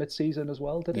came in mid-season as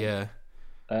well, didn't he? Yeah.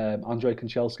 Andrei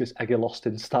Kanchelskis, Eggy lost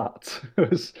in stat,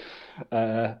 was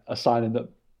a signing that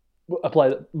a player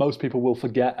that most people will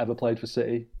forget ever played for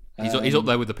City. He's up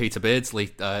there with the Peter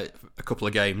Beardsley a couple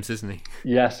of games, isn't he?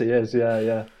 Yes, he is.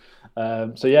 Yeah.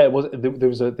 There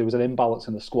was an imbalance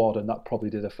in the squad, and that probably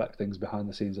did affect things behind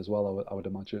the scenes as well. I would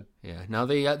imagine. Yeah. Now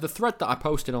the thread that I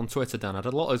posted on Twitter, Dan, had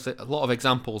a lot of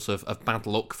examples of bad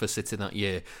luck for City that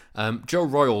year. Joe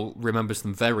Royle remembers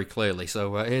them very clearly.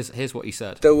 So here's what he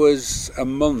said. There was a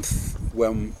month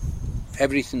when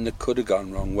everything that could have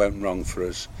gone wrong went wrong for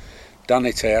us.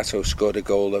 Danny Teato scored a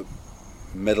goal at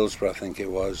Middlesbrough, I think it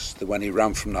was, when he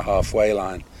ran from the halfway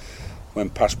line,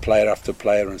 went past player after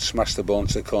player and smashed the ball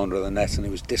into the corner of the net, and it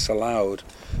was disallowed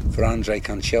for Andrei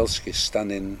Kanchelskis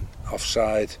standing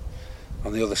offside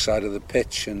on the other side of the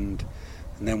pitch, and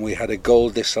then we had a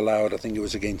goal disallowed, I think it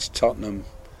was against Tottenham,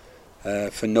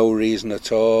 for no reason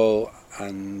at all,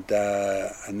 and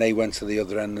they went to the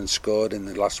other end and scored in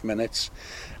the last minutes,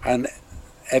 and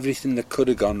everything that could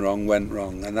have gone wrong went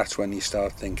wrong, and that's when you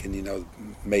start thinking, you know,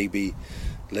 maybe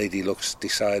Lady Luck's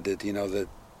decided, you know, that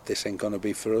this ain't going to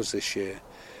be for us this year.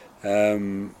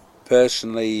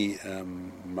 Personally,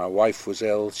 my wife was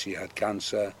ill, she had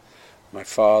cancer. My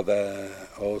father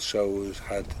also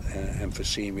had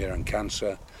emphysema and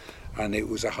cancer, and it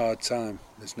was a hard time.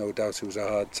 There's no doubt it was a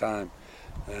hard time.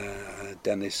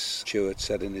 Dennis Stewart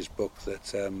said in his book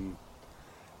that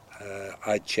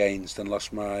I'd changed and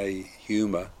lost my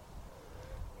humour.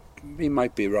 He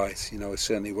might be right, you know, it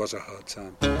certainly was a hard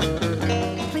time.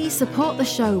 Please support the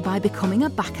show by becoming a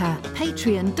backer.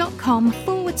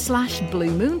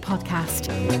 Patreon.com/Blue Moon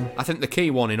Podcast. I think the key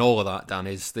one in all of that, Dan,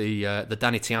 is the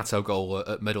Danny Teato goal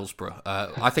at Middlesbrough.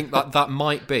 I think that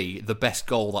might be the best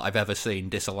goal that I've ever seen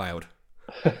disallowed.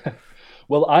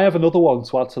 Well, I have another one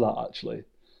to add to that, actually.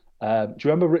 Do you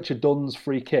remember Richard Dunn's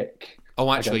free kick? Oh,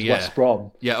 actually, yeah. West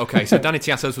Brom. Yeah, okay. So Danny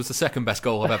Teato's was the second best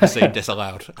goal I've ever seen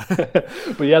disallowed.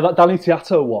 But yeah, that Danny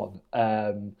Teato one.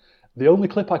 The only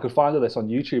clip I could find of this on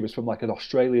YouTube is from like an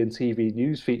Australian TV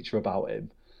news feature about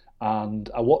him. And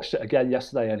I watched it again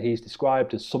yesterday, and he's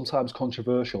described as sometimes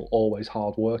controversial, always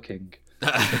hard-working.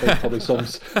 I think probably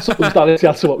sums Danny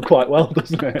Teato up quite well,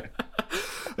 doesn't it?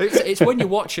 It's when you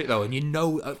watch it though, and you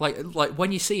know, like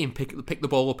when you see him pick the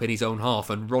ball up in his own half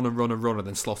and run, and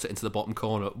then slot it into the bottom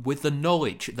corner with the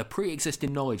knowledge, the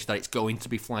pre-existing knowledge that it's going to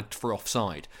be flagged for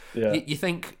offside. Yeah. You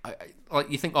think,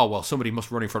 oh well, somebody must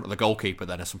run in front of the goalkeeper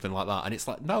then, or something like that, and it's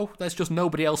like, no, there's just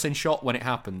nobody else in shot when it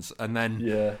happens, and then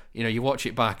you know, you watch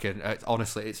it back, and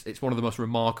honestly, it's one of the most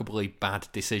remarkably bad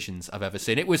decisions I've ever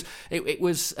seen. It was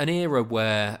an era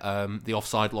where the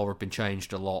offside law had been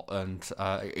changed a lot, and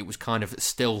it was kind of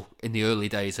still in the early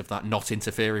days of that not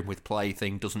interfering with play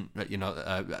thing.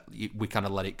 We kind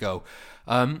of let it go.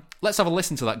 Let's have a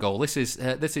listen to that goal. This is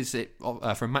it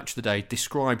from Match of the Day,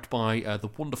 described by the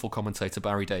wonderful commentator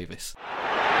Barry Davis.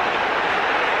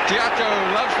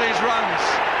 Teato loves these runs.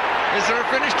 Is there a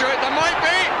finish to it? There might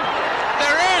be.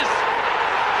 There is.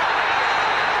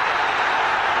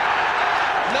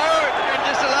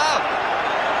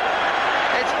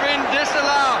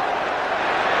 disallowed.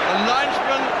 The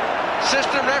linesman,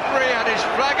 assistant referee, had his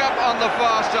flag up on the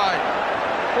far side.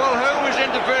 Well, who was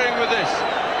interfering with this?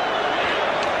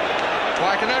 Well,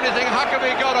 I can only think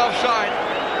Huckabee got offside,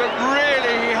 but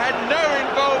really he had no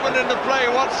involvement in the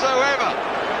play whatsoever.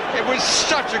 It was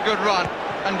such a good run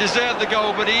and deserved the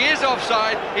goal, but he is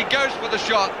offside, he goes for the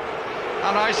shot,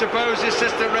 and I suppose the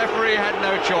assistant referee had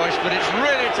no choice, but it's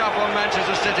really tough on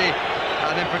Manchester City,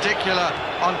 and in particular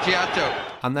on Teato.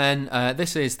 And then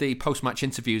this is the post-match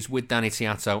interviews with Danny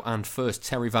Teato and first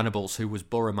Terry Venables, who was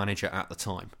Borough manager at the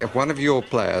time. If one of your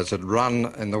players had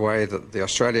run in the way that the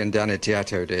Australian Danny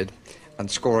Teato did and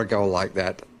score a goal like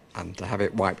that and to have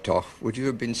it wiped off, would you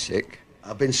have been sick?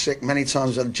 I've been sick many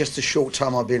times in just a short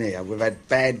time I've been here. We've had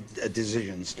bad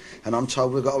decisions and I'm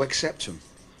told we've got to accept them.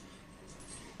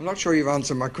 I'm not sure you've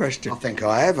answered my question. I think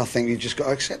I have. I think you've just got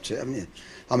to accept it, haven't you?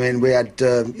 I mean, we had,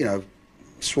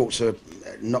 Schwarzer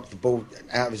knocked the ball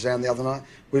out of his hand the other night.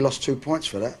 We lost 2 points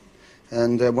for that,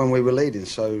 and when we were leading.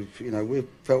 So, we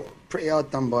felt pretty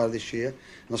hard done by this year,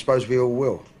 and I suppose we all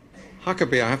will.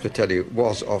 Huckabee, I have to tell you,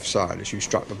 was offside as you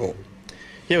struck the ball.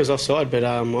 Yeah, it was offside, but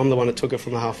I'm the one that took it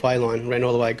from the halfway line, ran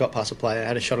all the way, got past the player,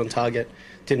 had a shot on target,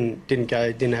 didn't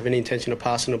have any intention of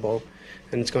passing the ball,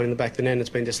 and it's gone in the back of the net, and it's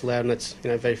been disallowed, and it's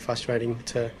very frustrating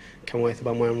to come away with a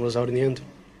 1-1 result in the end.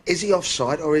 Is he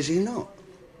offside or is he not?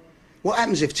 What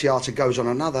happens if Teato goes on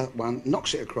another one,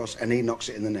 knocks it across, and he knocks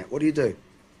it in the net? What do?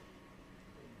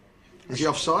 Is he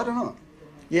offside or not?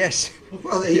 Yes.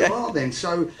 Well, there you are then.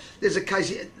 So there's a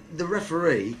case. The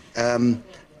referee,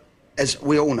 as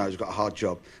we all know, has got a hard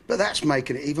job, but that's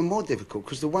making it even more difficult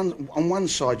because on one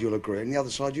side you'll agree, and the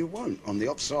other side you won't. On the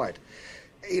offside,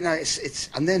 it's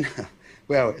and then.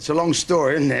 Well, it's a long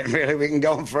story, isn't it? Really, we can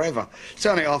go on forever.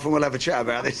 Turn it off and we'll have a chat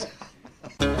about this.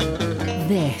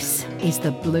 This is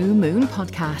the Blue Moon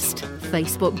Podcast.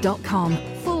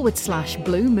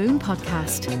 Facebook.com/Blue Moon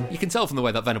Podcast. You can tell from the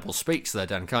way that Venables speaks there,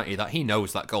 Dan, can't you, that he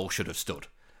knows that goal should have stood.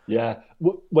 Yeah.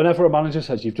 Whenever a manager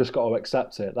says you've just got to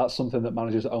accept it, that's something that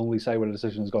managers only say when a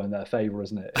decision has gone in their favour,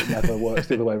 isn't it? It never works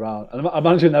the other way around. And a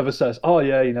manager never says, oh,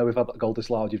 yeah, we've had that goal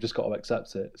disallowed, you've just got to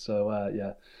accept it. So,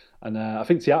 yeah. And I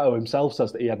think Teato himself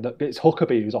says that it's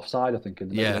Huckabee who's offside, I think, in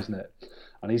the middle, isn't it?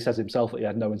 And he says himself that he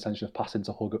had no intention of passing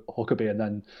to Huckabee. And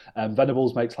then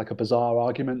Venables makes like a bizarre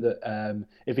argument that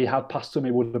if he had passed to him,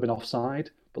 he would have been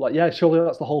offside. But surely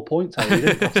that's the whole point, Terry. He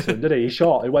didn't pass to him, did he? He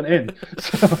shot, it went in.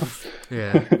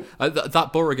 Yeah.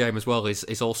 That Borough game as well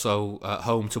is also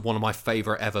home to one of my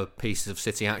favourite ever pieces of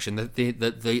City action.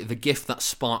 The gift that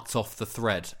sparked off the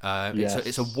thread.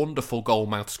 It's a wonderful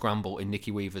goal-mouth scramble in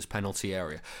Nicky Weaver's penalty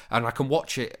area. And I can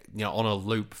watch it on a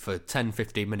loop for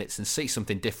 10-15 minutes and see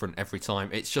something different every time.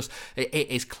 It's just, it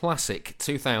is classic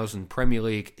 2000 Premier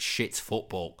League shit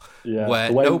football,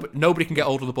 where nobody can get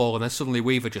hold of the ball and then suddenly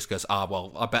Weaver just goes,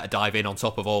 I better dive in on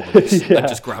top of all of this, and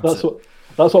just grabs it.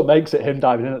 That's what makes it him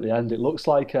diving in at the end. It looks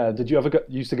like, did you ever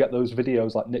used to get those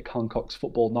videos like Nick Hancock's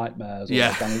Football Nightmares or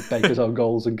like Danny Baker's own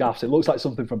goals and gaffes? It looks like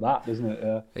something from that, doesn't it?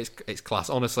 Yeah. It's class.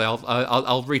 Honestly,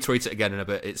 I'll retweet it again in a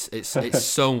bit.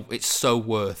 It's so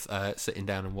worth sitting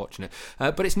down and watching it.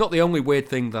 But it's not the only weird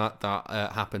thing that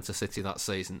happened to City that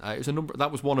season.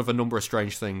 That was one of a number of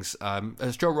strange things.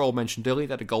 As Joe Royle mentioned earlier,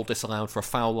 they had a goal disallowed for a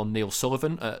foul on Neil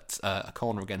Sullivan at a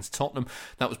corner against Tottenham.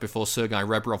 That was before Sergei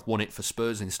Rebrov won it for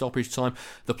Spurs in stoppage time.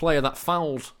 The player that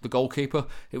fouled the goalkeeper,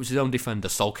 it was his own defender,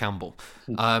 Sol Campbell.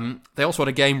 They also had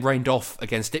a game rained off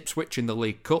against Ipswich in the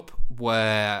League Cup,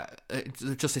 where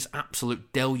just this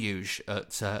absolute deluge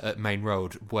at Main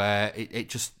Road, where it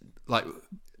just, like,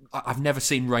 I've never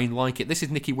seen rain like it. This is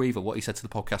Nicky Weaver, what he said to the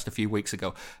podcast a few weeks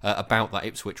ago about that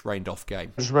Ipswich rained off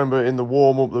game. I just remember in the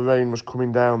warm-up, the rain was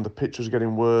coming down, the pitch was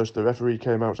getting worse, the referee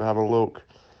came out to have a look,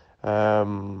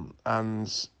 and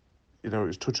it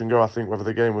was touch and go, I think, whether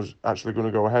the game was actually going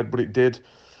to go ahead, but it did.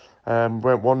 Went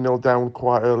 1-0 down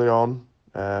quite early on,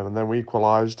 and then we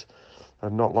equalised.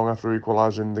 And not long after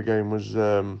equalising, the game was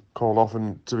called off.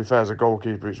 And to be fair, as a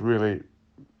goalkeeper, it's really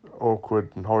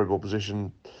awkward and horrible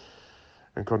position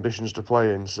and conditions to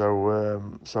play in. So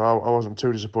I wasn't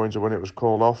too disappointed when it was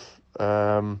called off.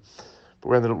 But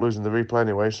we ended up losing the replay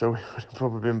anyway, so we would have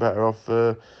probably been better off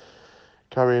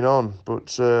carrying on.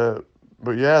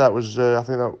 But yeah, that was. I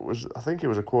think it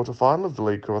was a quarter final of the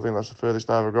League Cup. I think that's the furthest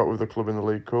I ever got with the club in the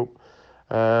League Cup.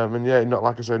 And yeah, not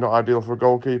like I say, not ideal for a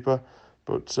goalkeeper.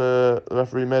 But the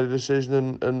referee made a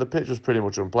decision, and the pitch was pretty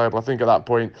much unplayable. I think at that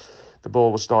point, the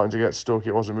ball was starting to get stuck.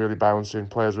 It wasn't really bouncing.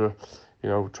 Players were,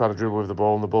 trying to dribble with the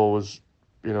ball, and the ball was,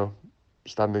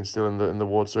 standing still in the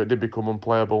wood. So it did become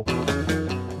unplayable.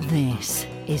 This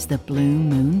is the Blue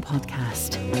Moon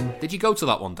Podcast. Did you go to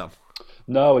that one, Dan?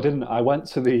 No, I didn't. I went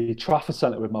to the Trafford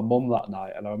Centre with my mum that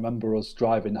night, and I remember us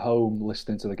driving home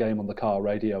listening to the game on the car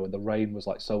radio, and the rain was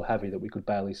like so heavy that we could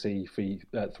barely see 3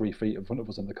 feet in front of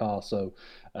us in the car. So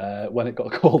when it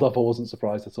got called up, I wasn't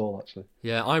surprised at all, actually.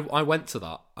 Yeah, I went to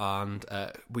that, and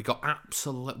we got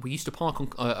we used to park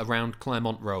around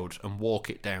Claremont Road and walk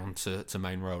it down to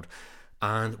Main Road,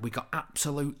 and we got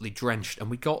absolutely drenched, and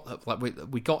we got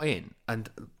in, and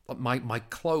my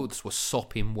clothes were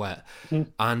sopping wet,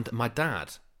 and my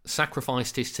dad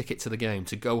sacrificed his ticket to the game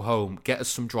to go home, get us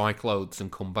some dry clothes,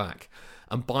 and come back.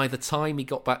 And by the time he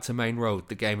got back to Main Road,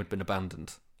 the game had been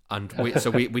abandoned, and we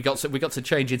got to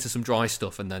change into some dry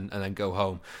stuff and then go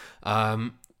home.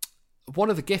 One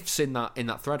of the gifts in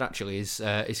that thread actually is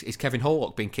Kevin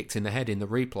Horlock being kicked in the head in the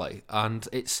replay, and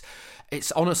it's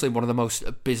honestly one of the most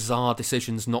bizarre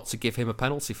decisions not to give him a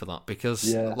penalty for that,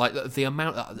 because like the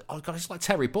amount, it's like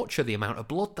Terry Butcher, the amount of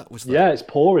blood that was there. Yeah, it's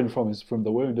pouring from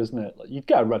the wound, isn't it? Like, you'd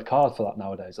get a red card for that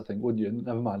nowadays, I think, wouldn't you?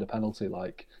 Never mind a penalty.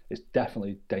 Like, it's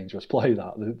definitely dangerous play.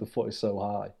 That the foot is so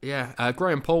high. Yeah,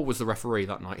 Graham Poll was the referee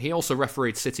that night. He also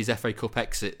refereed City's FA Cup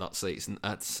exit that season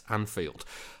at Anfield.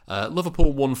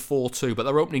 Liverpool won 4-2, but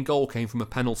their opening goal came from a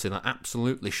penalty that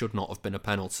absolutely should not have been a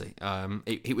penalty.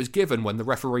 It was given when the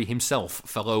referee himself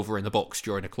fell over in the box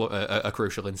during a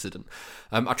crucial incident.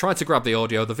 I tried to grab the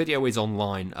audio. The video is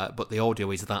online, but the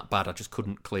audio is that bad I just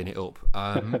couldn't clean it up.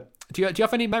 Do you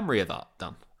have any memory of that,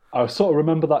 Dan? I sort of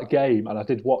remember that game, and I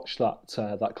did watch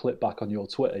that clip back on your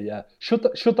Twitter. Yeah, should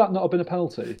that not have been a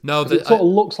penalty? No, it sort of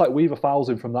looks like Weaver fouls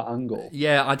him from that angle.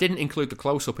 Yeah, I didn't include the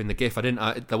close up in the GIF.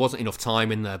 There wasn't enough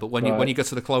time in there. But when you go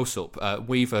to the close up,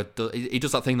 Weaver he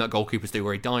does that thing that goalkeepers do,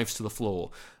 where he dives to the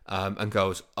floor and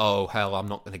goes, "Oh hell, I'm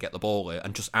not going to get the ball here,"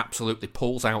 and just absolutely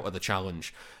pulls out of the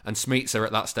challenge. And Smeetser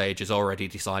at that stage has already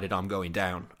decided, I'm going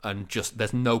down, and just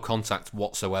there's no contact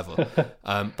whatsoever.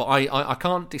 But I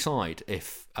can't decide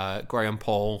if Graham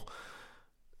Poll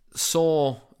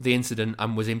saw the incident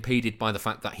and was impeded by the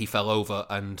fact that he fell over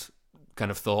and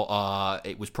kind of thought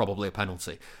it was probably a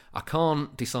penalty. I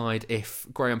can't decide if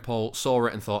Graham Poll saw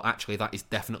it and thought, actually, that is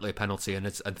definitely a penalty, and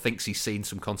thinks he's seen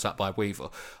some contact by Weaver.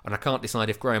 And I can't decide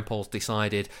if Graham Poll's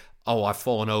decided, I've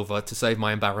fallen over, to save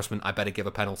my embarrassment, I better give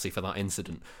a penalty for that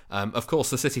incident. Of course,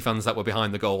 the City fans that were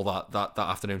behiund the goal that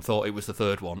afternoon thought it was the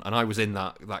third one, and I was in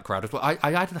that crowd as well.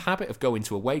 I had the habit of going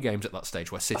to away games at that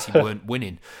stage where City weren't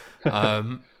winning.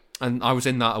 And I was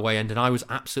in that away end, and I was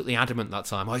absolutely adamant that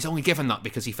time. He's only given that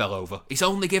because he fell over. He's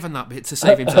only given that to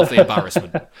save himself the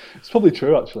embarrassment. It's probably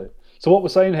true, actually. So what we're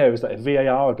saying here is that if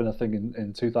VAR had been a thing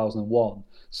in 2001,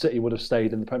 City would have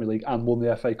stayed in the Premier League and won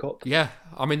the FA Cup. Yeah,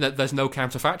 I mean, there's no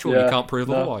counterfactual. You can't prove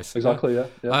otherwise. Exactly, yeah.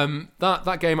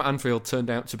 That game at Anfield turned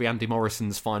out to be Andy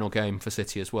Morrison's final game for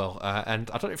City as well. And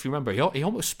I don't know if you remember, he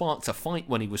almost sparked a fight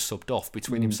when he was subbed off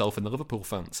between himself and the Liverpool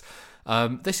fans.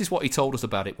 This is what he told us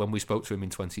about it when we spoke to him in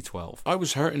 2012. I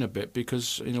was hurting a bit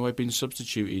because, I'd been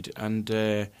substituted, and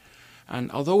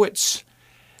although it's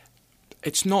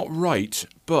not right,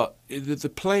 but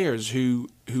the players who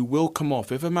will come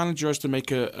off, if a manager has to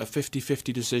make a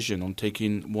 50-50 decision on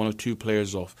taking one or two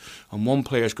players off, and one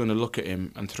player's going to look at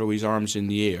him and throw his arms in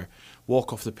the air,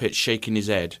 walk off the pitch shaking his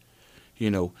head,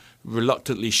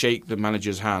 reluctantly shake the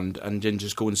manager's hand and then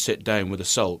just go and sit down with a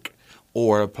sulk,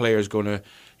 or a player's going to,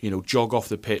 jog off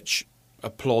the pitch,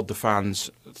 applaud the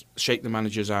fans, shake the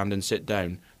manager's hand and sit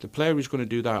down, the player who's going to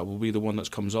do that will be the one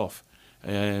that comes off.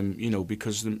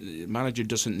 Because the manager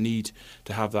doesn't need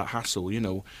to have that hassle,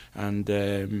 and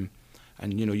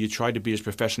you try to be as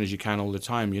professional as you can all the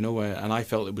time, and I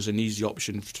felt it was an easy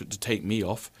option to take me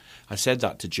off. I said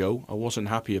that to Joe. I wasn't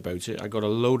happy about it. I got a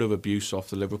load of abuse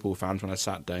off the Liverpool fans when I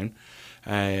sat down,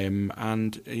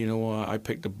 I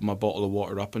picked my bottle of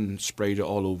water up and sprayed it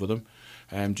all over them,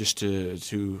 just to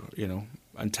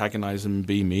antagonise them and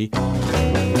be me.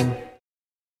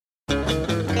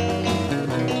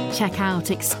 Check out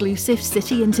exclusive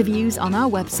City interviews on our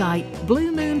website,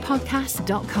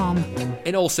 bluemoonpodcast.com.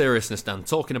 In all seriousness, Dan,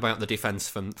 talking about the defence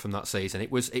from that season,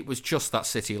 it was just that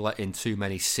City let in too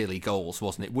many silly goals,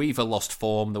 wasn't it? Weaver lost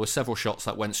form. There were several shots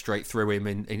that went straight through him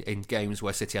in games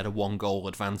where City had a 1-goal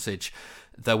advantage.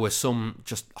 There were some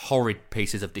just horrid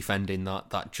pieces of defending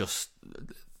that just...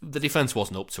 The defence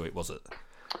wasn't up to it, was it?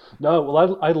 No,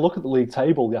 well, I had a look at the league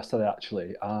table yesterday,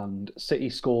 actually, and City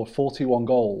scored 41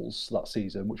 goals that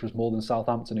season, which was more than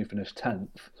Southampton, who finished 10th,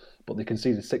 but they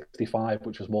conceded 65,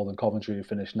 which was more than Coventry, who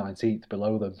finished 19th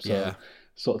below them. So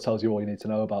sort of tells you all you need to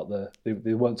know about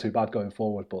they weren't too bad going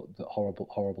forward, but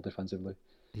horrible defensively.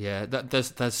 Yeah,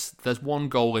 there's one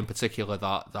goal in particular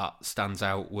that stands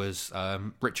out was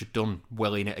Richard Dunn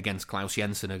willing it against Klaus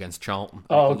Jensen against Charlton.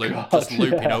 Just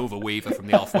looping over Weaver from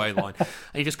the halfway line. And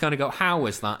you just kind of go, how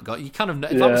is that going? You kind of,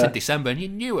 that was in December, and you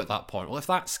knew at that point, well, if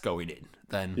that's going in,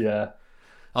 then... Yeah.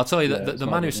 I'll tell you that the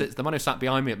man who sat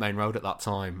behind me at Main Road at that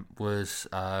time was...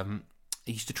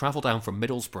 he used to travel down from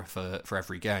Middlesbrough for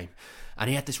every game, and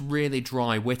he had this really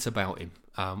dry wit about him.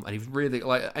 And he was really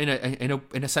like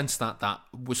in a sense that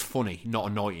was funny, not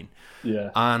annoying. Yeah.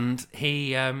 And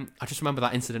he, I just remember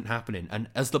that incident happening, and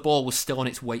as the ball was still on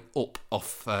its way up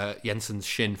off Jensen's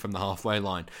shin from the halfway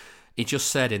line, he just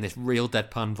said in this real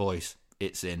deadpan voice,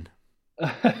 "It's in,"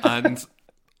 and.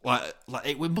 Like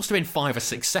it must have been 5 or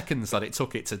 6 seconds that it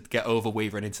took it to get over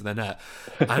Weaver and into the net,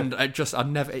 and it just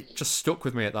stuck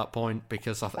with me at that point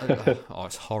because I thought,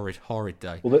 it's horrid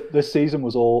day. Well, this season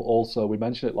was also, we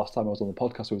mentioned it last time I was on the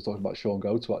podcast. We were talking about Sean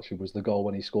Goto. Actually, was the goal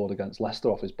when he scored against Leicester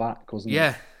off his back, wasn't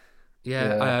it?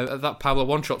 Yeah. That Pablo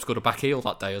One-Shot scored a back heel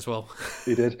that day as well.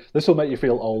 He did. This will make you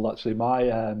feel old, actually.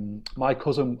 My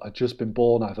cousin had just been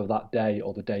born either that day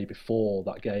or the day before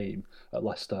that game at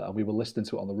Leicester, and we were listening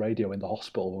to it on the radio in the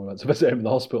hospital when we went to visit him in the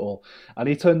hospital. And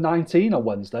he turned 19 on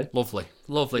Wednesday. Lovely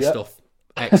stuff.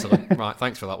 Excellent. Right,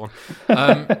 thanks for that one.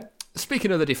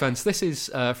 Speaking of the defence, this is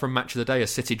from Match of the Day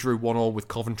as City drew 1-1 with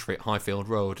Coventry at Highfield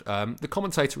Road. The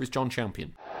commentator is John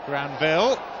Champion.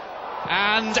 Granville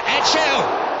and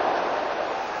Edgehill.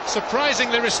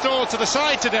 Surprisingly restored to the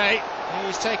side today.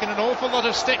 He's taken an awful lot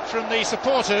of stick from the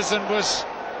supporters and was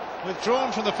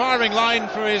withdrawn from the firing line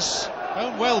for his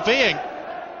own well-being.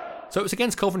 So it was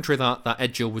against Coventry that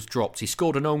Edgehill was dropped. He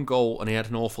scored an own goal and he had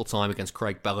an awful time against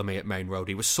Craig Bellamy at Main Road.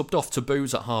 He was subbed off to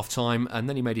booze at half-time, and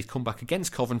then he made his comeback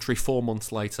against Coventry 4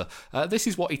 months later. This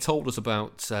is what he told us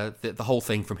about the whole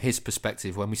thing from his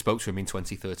perspective when we spoke to him in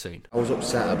 2013. I was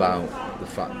upset about the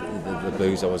fact that the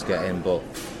booze I was getting, but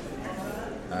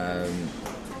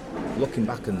looking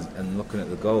back and looking at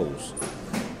the goals,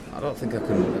 I don't think I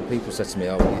can. People said to me,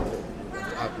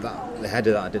 the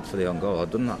header that I did for the own goal,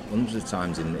 I'd done that hundreds of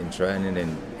times in training,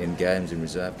 in games, in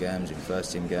reserve games, in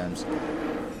first team games.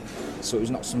 So it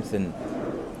was not something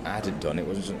I hadn't done. It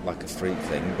wasn't like a freak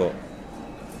thing, but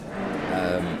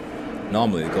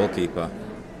normally the goalkeeper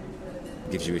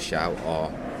gives you a shout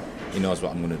or he knows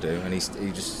what I'm going to do, and he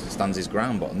just stands his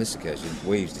ground. But on this occasion,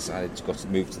 Weaves decided to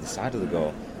move to the side of the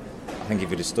goal. I think if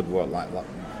he'd have stood like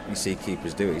you see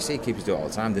keepers do it. You see keepers do it all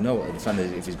the time. They know what the defender,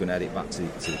 if he's going to head it back to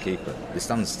the keeper, they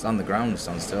stand the ground,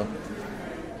 stand still.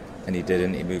 And he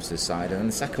didn't. He moved to the side. And then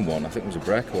the second one, I think, was a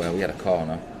breakaway. We had a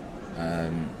corner,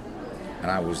 and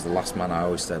I was the last man. I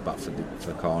always stayed back for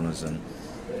the corners, and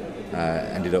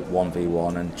ended up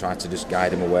 1v1 and tried to just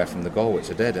guide him away from the goal, which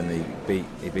I did. And he beat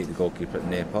the goalkeeper at the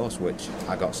near post, which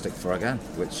I got stick for again,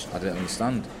 which I didn't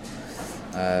understand.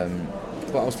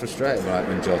 But I was frustrated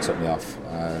when Joe took me off.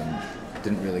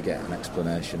 Didn't really get an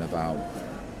explanation about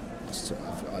as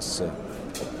to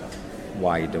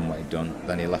why he'd done what he'd done.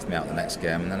 Then he left me out the next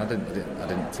game, and then I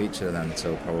didn't feature then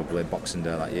until probably Boxing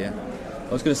Day that year.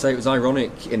 I was going to say it was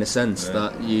ironic in a sense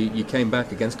that you came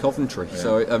back against Coventry,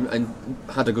 so and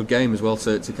had a good game as well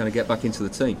to kind of get back into the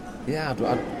team. Yeah,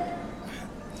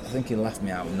 I think he left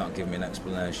me out and not giving me an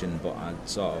explanation, but I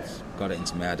sort of got it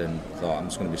into my head and thought I'm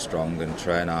just going to be strong and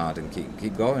train hard and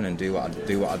keep going and do what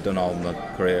I'd done all my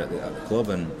career at the club,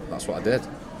 and that's what I did.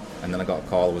 And then I got a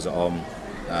call. I was at home.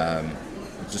 I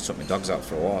just took my dogs out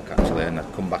for a walk actually, and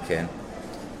I'd come back in,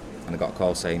 and I got a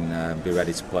call saying be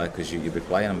ready to play because you'll be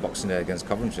playing on Boxing Day against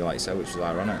Coventry, like you said, which was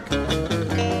ironic.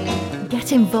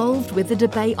 Get involved with the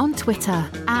debate on Twitter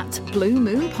at Blue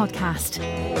Moon Podcast.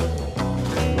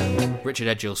 Richard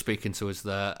Edgehill speaking to us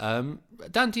there.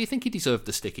 Dan, do you think he deserved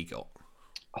the stick he got?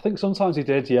 I think sometimes he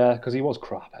did, yeah, because he was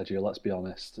crap, Edgehill, let's be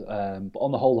honest. But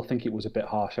on the whole, I think it was a bit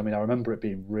harsh. I mean, I remember it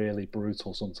being really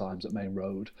brutal sometimes at Main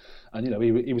Road. And,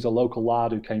 he was a local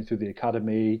lad who came through the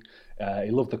academy.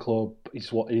 He loved the club. He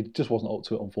just wasn't up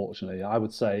to it, unfortunately. I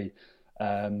would say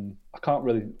I can't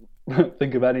really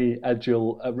think of any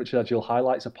Richard Edgehill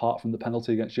highlights apart from the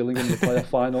penalty against Gillingham in the playoff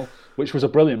final, which was a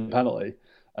brilliant penalty.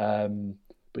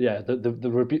 But yeah,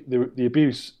 the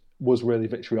abuse was really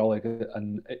vitriolic,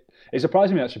 and it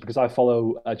surprised me actually because I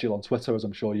follow Edgehill on Twitter, as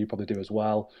I'm sure you probably do as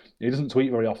well. He doesn't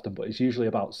tweet very often, but it's usually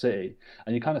about City,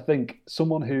 and you kind of think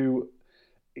someone who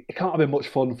it can't have been much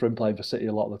fun for him playing for City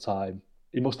a lot of the time.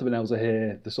 He must have been able to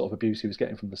hear the sort of abuse he was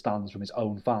getting from the stands from his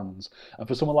own fans, and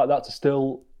for someone like that to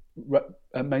still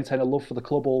maintain a love for the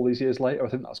club all these years later. I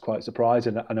think that's quite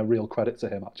surprising and a real credit to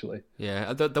him, actually.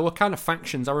 Yeah, there were kind of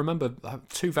factions. I remember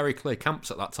two very clear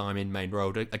camps at that time in Main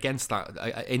Road against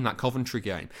that in that Coventry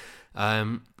game.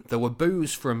 There were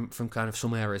boos from kind of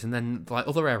some areas, and then like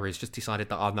other areas just decided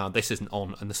that, oh no, this isn't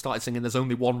on, and they started singing "There's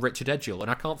Only One Richard Edghill," and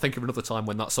I can't think of another time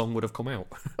when that song would have come out.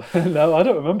 No, I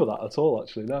don't remember that at all,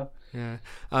 actually. No. Yeah.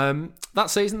 That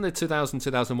season, the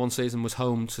 2000-2001 season, was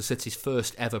home to City's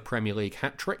first ever Premier League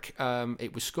hat-trick.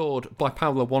 It was scored by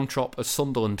Paolo Wanchop as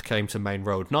Sunderland came to Main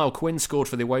Road. Niall Quinn scored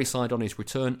for the away side on his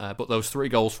return, but those 3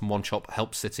 goals from Wanchop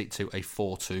helped City to a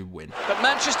 4-2 win. But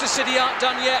Manchester City aren't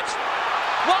done yet.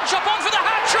 Wanchop on for the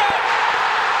hat-trick!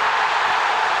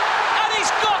 And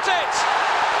he's got it!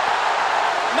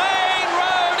 Main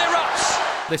Road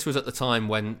erupts! This was at the time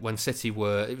when City it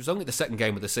was only the second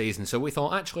game of the season, so we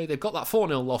thought, actually, they've got that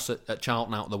 4-0 loss at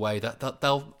Charlton out of the way, that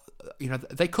they'll,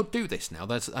 they could do this now.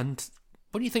 And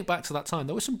when you think back to that time,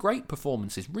 there were some great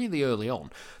performances really early on.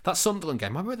 That Sunderland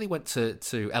game, I really went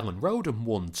to Ellen Road and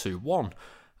won 2-1.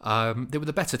 They were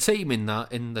the better team in the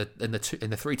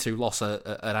 3-2 loss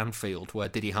at Anfield, where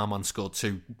Didi Hamann scored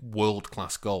 2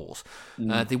 world-class goals.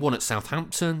 They won at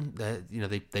Southampton.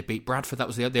 They beat Bradford. That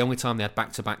was the only time they had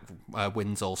back-to-back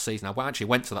wins all season. I actually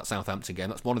went to that Southampton game.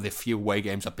 That's one of the few away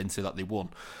games I've been to that they won.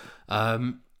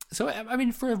 So I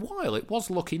mean, for a while it was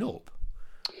looking up.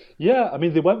 Yeah, I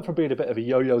mean, they went from being a bit of a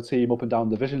yo-yo team up and down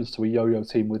divisions to a yo-yo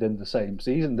team within the same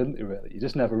season, didn't they, really? You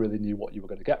just never really knew what you were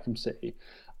going to get from City.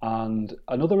 And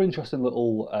another interesting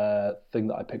little thing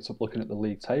that I picked up looking at the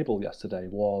league table yesterday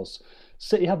was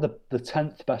City had the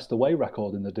 10th best away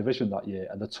record in the division that year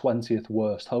and the 20th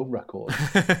worst home record.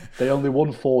 They only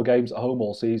won 4 games at home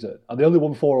all season. And they only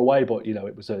won 4 away, but,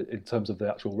 it was in terms of the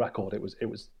actual record, it was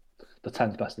the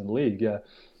 10th best in the league, yeah.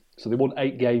 So they won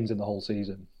 8 games in the whole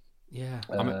season. Yeah,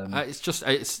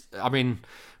 I mean,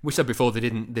 we said before they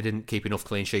didn't keep enough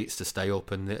clean sheets to stay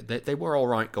up, and they were all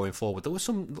right going forward. There was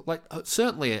some, like,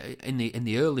 certainly in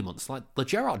the early months, like the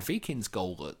Gerard Vikings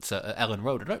goal at Ellen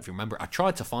Road. I don't know if you remember it. I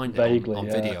tried to find it on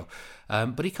video,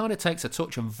 but he kind of takes a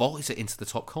touch and volleys it into the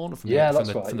top corner from the edge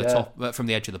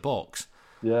of the box.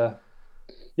 Yeah.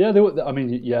 Yeah,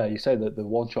 you say that the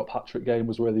one-shot hat-trick game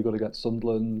was really good against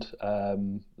Sunderland.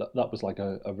 That was like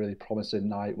a really promising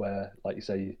night where, like you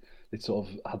say, they sort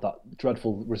of had that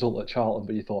dreadful result at Charlton,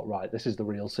 but you thought, right, this is the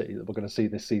real City that we're going to see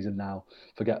this season now.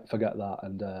 Forget that,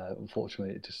 and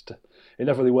unfortunately, it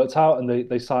never really worked out. And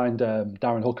they signed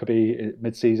Darren Huckabee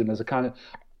mid-season as a kind of,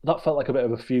 that felt like a bit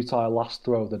of a futile last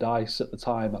throw of the dice at the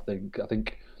time. I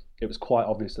think it was quite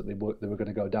obvious that they were going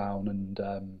to go down, and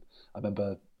I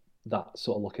remember that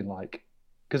sort of looking like,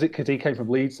 because he came from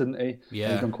Leeds, didn't he? Yeah.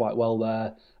 And he's done quite well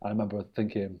there. I remember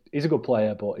thinking, he's a good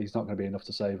player, but he's not going to be enough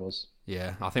to save us.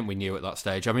 Yeah, I think we knew at that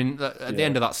stage. I mean, at the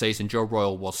end of that season, Joe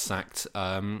Royle was sacked.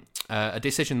 A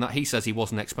decision that he says he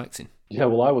wasn't expecting. Yeah,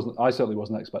 well, I certainly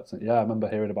wasn't expecting it. Yeah, I remember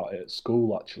hearing about it at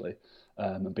school, actually,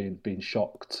 and being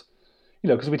shocked.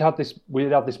 Because we'd had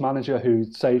this manager who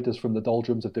saved us from the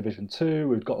doldrums of Division 2,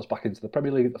 who'd got us back into the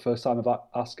Premier League at the first time of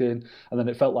asking, and then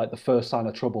it felt like the first sign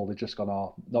of trouble, they'd just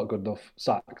gone, not good enough,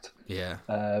 sacked. Yeah.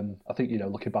 I think,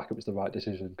 looking back, it was the right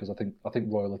decision, because I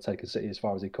think Royle had taken City as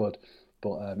far as he could,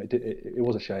 but it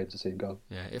was a shame to see him go.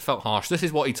 Yeah, it felt harsh. This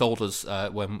is what he told us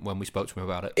when we spoke to him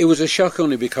about it. It was a shock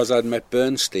only because I'd met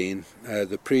Bernstein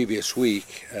the previous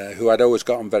week, who I'd always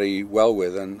gotten very well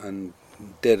with, and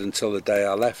did until the day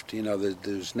I left.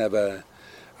 There's never,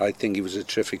 I think he was a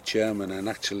terrific chairman, and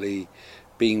actually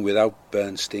being without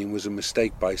Bernstein was a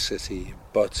mistake by City.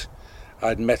 But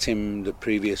I'd met him the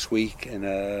previous week in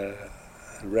a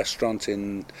restaurant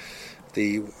in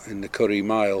the Curry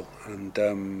Mile,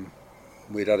 and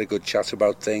we'd had a good chat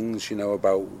about things,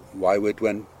 about why we'd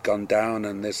gone down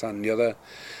and this and the other,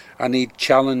 and he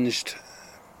challenged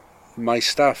my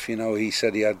staff. He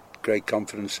said he had great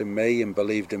confidence in me and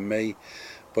believed in me,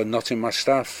 but not in my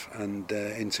staff, and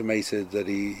intimated that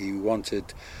he wanted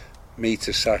me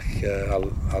to sack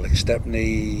Alex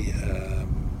Stepney,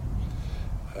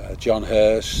 John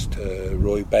Hurst,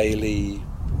 Roy Bailey,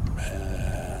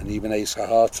 and even Asa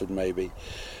Hartford maybe.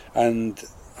 And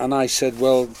I said,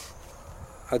 well,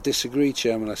 I disagree,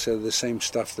 Chairman. I said, the same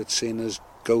staff that's seen us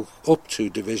go up 2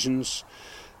 divisions.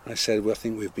 I said, well, I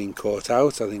think we've been caught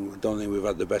out. Don't think we've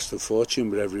had the best of fortune,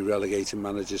 but every relegated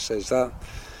manager says that.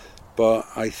 But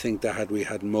I think that had we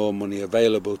had more money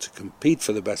available to compete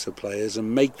for the better players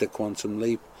and make the quantum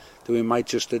leap, that we might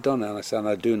just have done it. And I said, and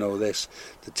I do know this,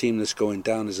 the team that's going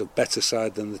down is a better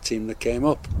side than the team that came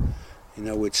up.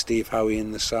 With Steve Howie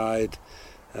in the side,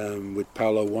 with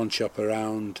Paolo Wanchop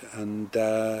around,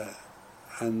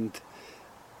 and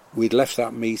we'd left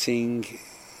that meeting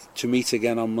to meet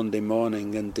again on Monday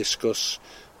morning and discuss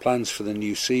plans for the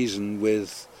new season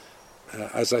with,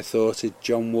 as I thought,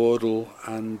 John Wardle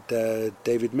and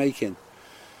David Makin.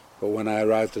 But when I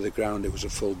arrived at the ground, it was a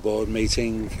full board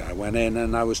meeting. I went in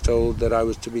and I was told that I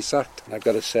was to be sacked. I've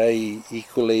got to say,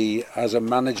 equally, as a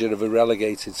manager of a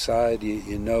relegated side,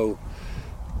 you know,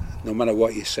 no matter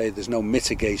what you say, there's no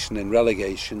mitigation in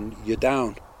relegation, you're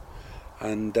down.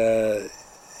 And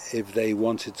if they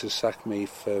wanted to sack me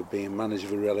for being manager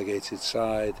of a relegated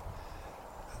side,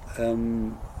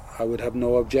 I would have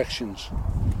no objections.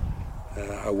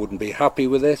 I wouldn't be happy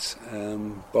with it,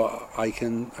 but I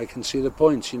can see the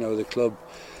point. You know, the club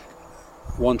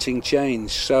wanting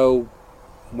change. So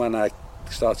when I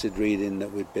started reading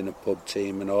that we'd been a pub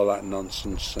team and all that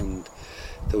nonsense, and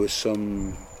there was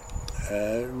some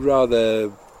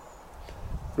rather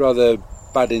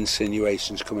bad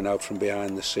insinuations coming out from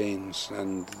behind the scenes,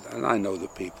 and I know the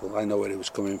people. I know where it was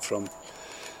coming from,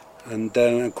 and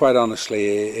quite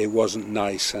honestly, it wasn't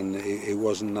nice, and it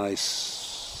wasn't nice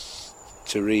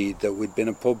to read that we'd been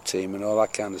a pub team and all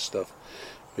that kind of stuff,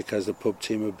 because the pub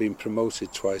team had been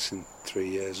promoted twice in 3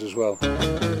 years as well.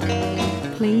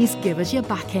 Please give us your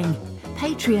backing.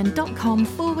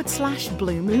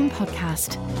 Patreon.com/Blue Moon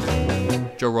Podcast.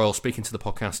 Joe Royle speaking to the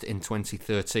podcast in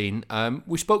 2013.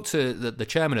 We spoke to the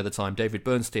chairman at the time, David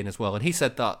Bernstein, as well, and he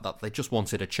said that they just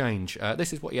wanted a change.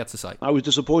 This is what he had to say. I was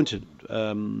disappointed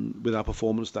with our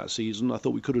performance that season. I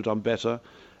thought we could have done better.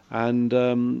 And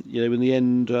in the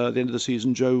end of the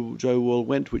season, Joe Royle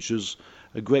went, which was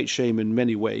a great shame in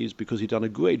many ways, because he'd done a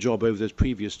great job over those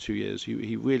previous 2 years.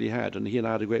 He really had, and he and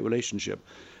I had a great relationship.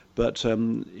 But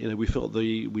we felt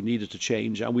we needed to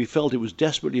change, and we felt it was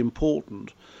desperately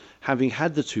important, having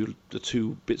had the two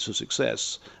bits of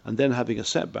success and then having a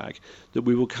setback, that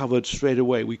we were covered straight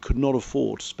away. We could not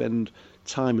afford to spend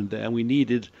time in there, and we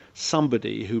needed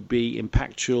somebody who'd be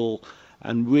impactful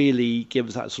and really give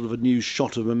us that sort of a new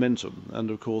shot of momentum.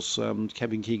 And of course,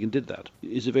 Kevin Keegan did that.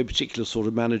 He's a very particular sort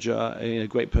of manager, a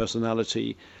great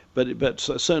personality, but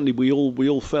certainly we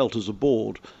all felt as a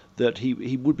board that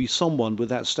he would be someone with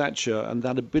that stature and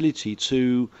that ability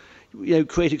to,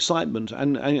 create excitement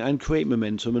and create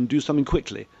momentum and do something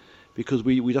quickly. Because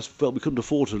we just felt we couldn't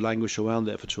afford to languish around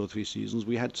there for 2 or 3 seasons.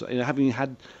 We had to, having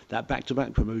had that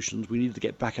back-to-back promotions, we needed to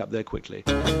get back up there quickly.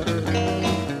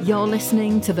 You're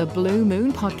listening to the Blue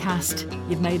Moon Podcast.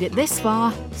 You've made it this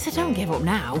far, so don't give up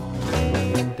now.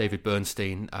 David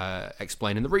Bernstein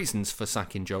explaining the reasons for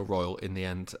sacking Joe Royle in the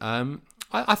end.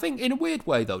 I think in a weird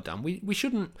way, though, Dan, we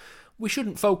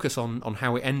shouldn't focus on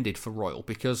how it ended for Royle,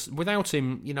 because without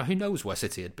him, who knows where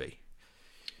City would be.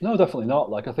 No, definitely not.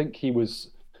 Like, I think he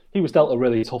was dealt a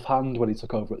really tough hand when he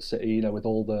took over at City, with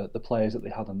all the players that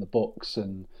they had on the books,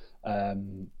 and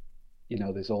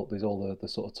there's all the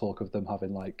sort of talk of them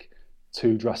having like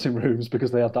 2 dressing rooms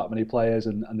because they had that many players,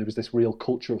 and there was this real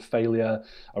culture of failure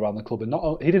around the club. And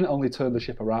he didn't only turn the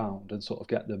ship around and sort of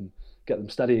get them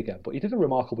steady again, but he did a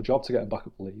remarkable job to get them back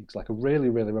up the leagues, like a really,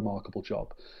 really remarkable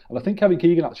job. And I think Kevin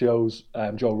Keegan actually owes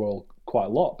Joe Royle quite a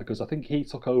lot, because I think he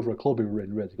took over a club who were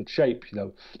in really good shape.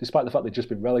 Despite the fact they'd just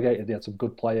been relegated, they had some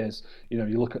good players.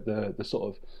 You look at the sort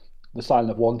of the signing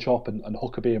of One Chop and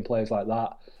Huckabee and players like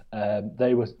that.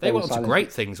 They went on to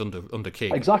great things under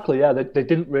Keegan. Exactly, yeah. It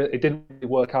didn't really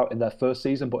work out in their first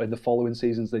season, but in the following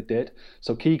seasons they did.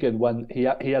 So Keegan, when he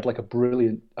had like a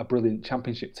brilliant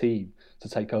championship team to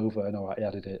take over, and all right, he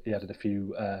added a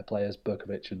few players,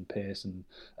 Burkovic and Pearce and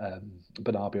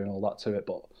Benabia and all that to it.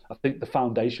 But I think the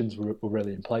foundations were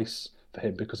really in place for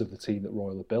him because of the team that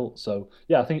Royle had built. So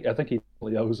yeah, I think he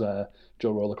owes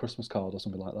Joe Royle a Christmas card or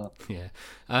something like that. Yeah.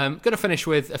 Going to finish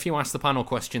with a few Ask the Panel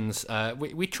questions.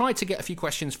 We tried to get a few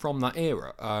questions from that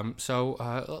era. So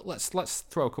let's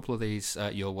throw a couple of these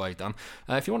your way, Dan.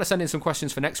 If you want to send in some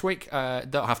questions for next week,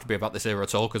 don't have to be about this era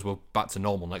at all, because we're back to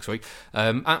normal next week.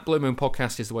 At Blue Moon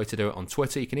Podcast is the way to do it on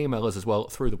Twitter. You can email us as well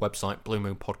through the website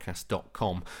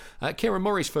bluemoonpodcast.com. Kieran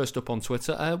Murray's first up on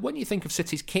Twitter. When you think of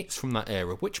City's kits from that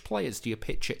era, which players do you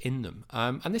picture in them?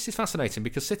 And this is fascinating,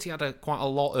 because City had quite a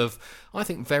lot of, I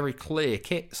think, very clear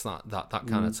kits that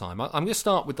kind of time. I'm going to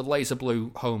start with the laser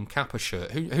blue home Kappa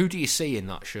shirt. Who do you see in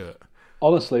that shirt?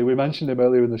 Honestly, we mentioned him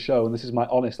earlier in the show, and this is my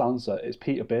honest answer. It's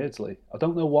Peter Beardsley. I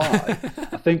don't know why.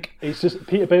 I think it's just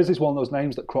Peter Beardsley is one of those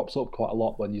names that crops up quite a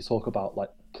lot when you talk about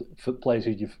like players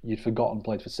who you'd forgotten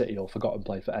played for City or forgotten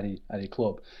played for any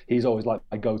club. He's always like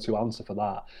my go-to answer for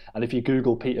that. And if you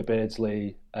Google Peter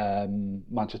Beardsley,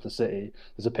 Manchester City,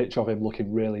 there's a picture of him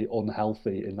looking really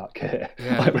unhealthy in that kit,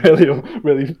 like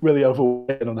really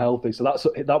overweight and unhealthy. So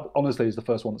that honestly is the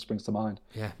first one that springs to mind.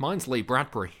 Yeah, mine's Lee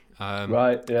Bradbury.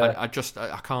 Right, yeah. I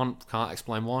can't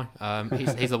explain why.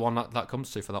 He's the one that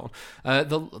comes to for that one.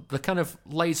 The kind of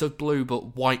laser blue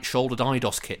but white shouldered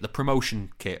IDOS kit, the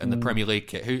promotion kit and the Premier League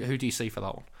kit. Who do you see for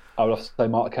that one? I would have to say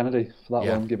Mark Kennedy for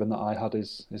that one, given that I had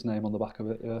his name on the back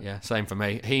of it. Yeah, same for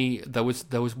me. There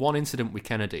was one incident with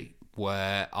Kennedy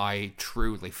where I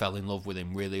truly fell in love with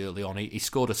him really early on. He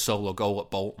scored a solo goal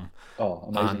at Bolton. Oh,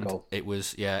 amazing goal. It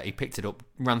was, he picked it up,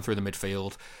 ran through the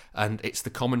midfield, and it's the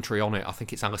commentary on it. I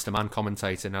think it's Alistair Mann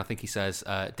commentating, and I think he says,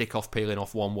 Dick off peeling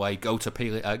off one way, go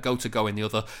to go in the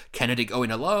other, Kennedy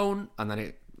going alone, and then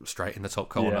it straight in the top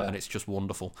corner, and it's just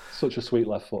wonderful. Such a sweet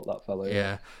left foot, that fellow.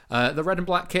 Yeah. The red and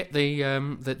black kit, the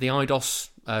IDOS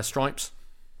stripes.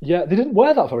 Yeah, they didn't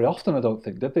wear that very often, I don't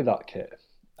think, did they, that kit?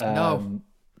 No.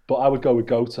 But I would go with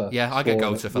Gota. Yeah, I get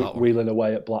Gota for that one. Wheeling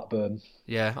away at Blackburn.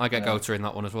 Yeah, I get Gota in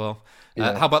that one as well.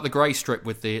 How about the grey strip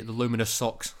with the luminous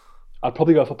socks? I'd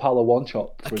probably go for Paolo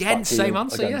Wanchope. Again, same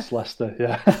answer, against Leicester,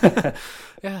 yeah.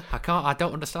 Yeah, I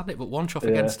don't understand it, but Wanchope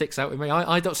again sticks out with me.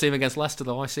 I don't see him against Leicester,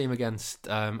 though. I see him against,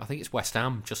 I think it's West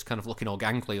Ham, just kind of looking all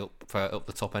gangly up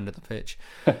the top end of the pitch.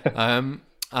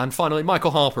 And finally,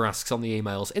 Michael Harper asks on the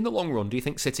emails, in the long run, do you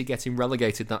think City getting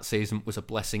relegated that season was a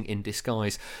blessing in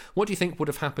disguise? What do you think would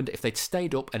have happened if they'd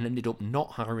stayed up and ended up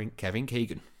not hiring Kevin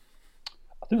Keegan?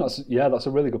 I think that's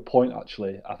a really good point,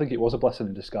 actually. I think it was a blessing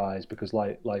in disguise because,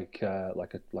 like I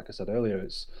said earlier,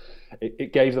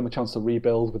 it gave them a chance to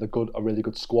rebuild with a really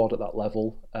good squad at that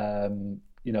level.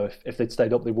 If they'd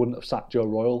stayed up, they wouldn't have sacked Joe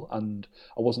Royle, and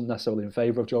I wasn't necessarily in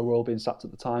favour of Joe Royle being sacked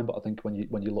at the time, but I think when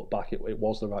you look back, it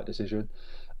was the right decision.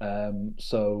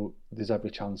 So there's every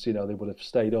chance, they would have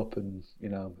stayed up, and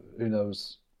who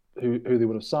knows who they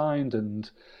would have signed, and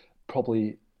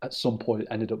probably at some point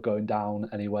ended up going down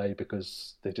anyway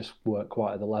because they just weren't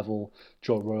quite at the level.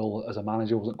 Joe Royle as a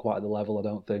manager wasn't quite at the level, I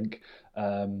don't think.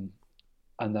 And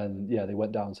then they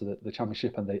went down to the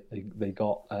Championship, and they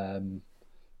got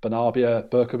Benarbia,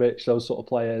 Burkovic, those sort of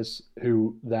players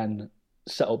who then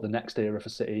set up the next era for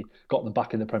City, got them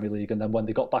back in the Premier League, and then when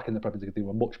they got back in the Premier League, they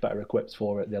were much better equipped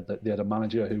for it. They had a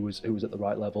manager who was at the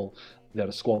right level. They had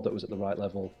a squad that was at the right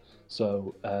level.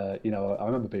 So, I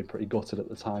remember being pretty gutted at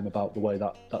the time about the way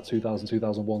that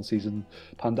 2000-2001 season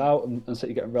panned out and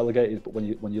City getting relegated. But when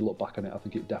you look back on it, I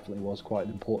think it definitely was quite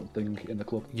an important thing in the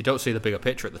club. You don't see the bigger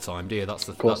picture at the time, do you? That's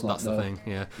the thing.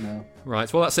 Yeah. No.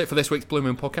 Right. Well, that's it for this week's Blue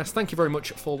Moon podcast. Thank you very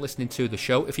much for listening to the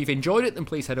show. If you've enjoyed it, then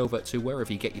please head over to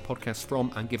wherever you get your podcasts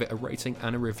from and give it a rating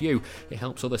and a review. It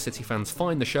helps other City fans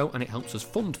find the show, and it helps us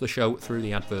fund the show through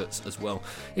the adverts as well.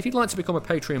 If you'd like to become a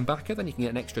Patreon backer, then you can get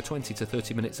an extra 20 to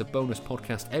 30 minutes of bonus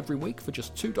podcast every week for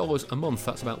just $2 a month.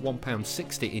 That's about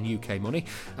 £1.60 in UK money,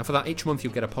 and for that each month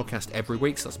you'll get a podcast every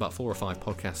week, so that's about 4 or 5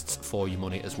 podcasts for your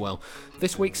money as well.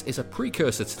 This week's is a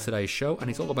precursor to today's show, and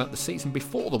it's all about the season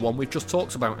before the one we've just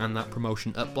talked about and that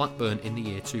promotion at Blackburn in the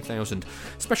year 2000.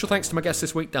 Special thanks to my guest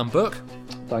this week, Dan Burke.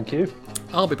 Thank you.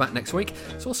 I'll be back next week,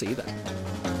 so I'll see you then.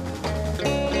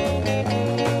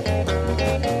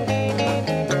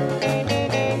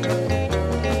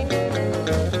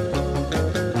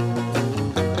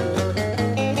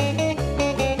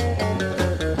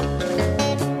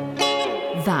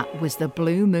 Was the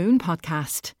Blue Moon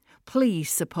podcast. Please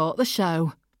support the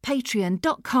show.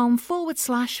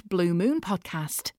 Patreon.com/Blue Moon podcast.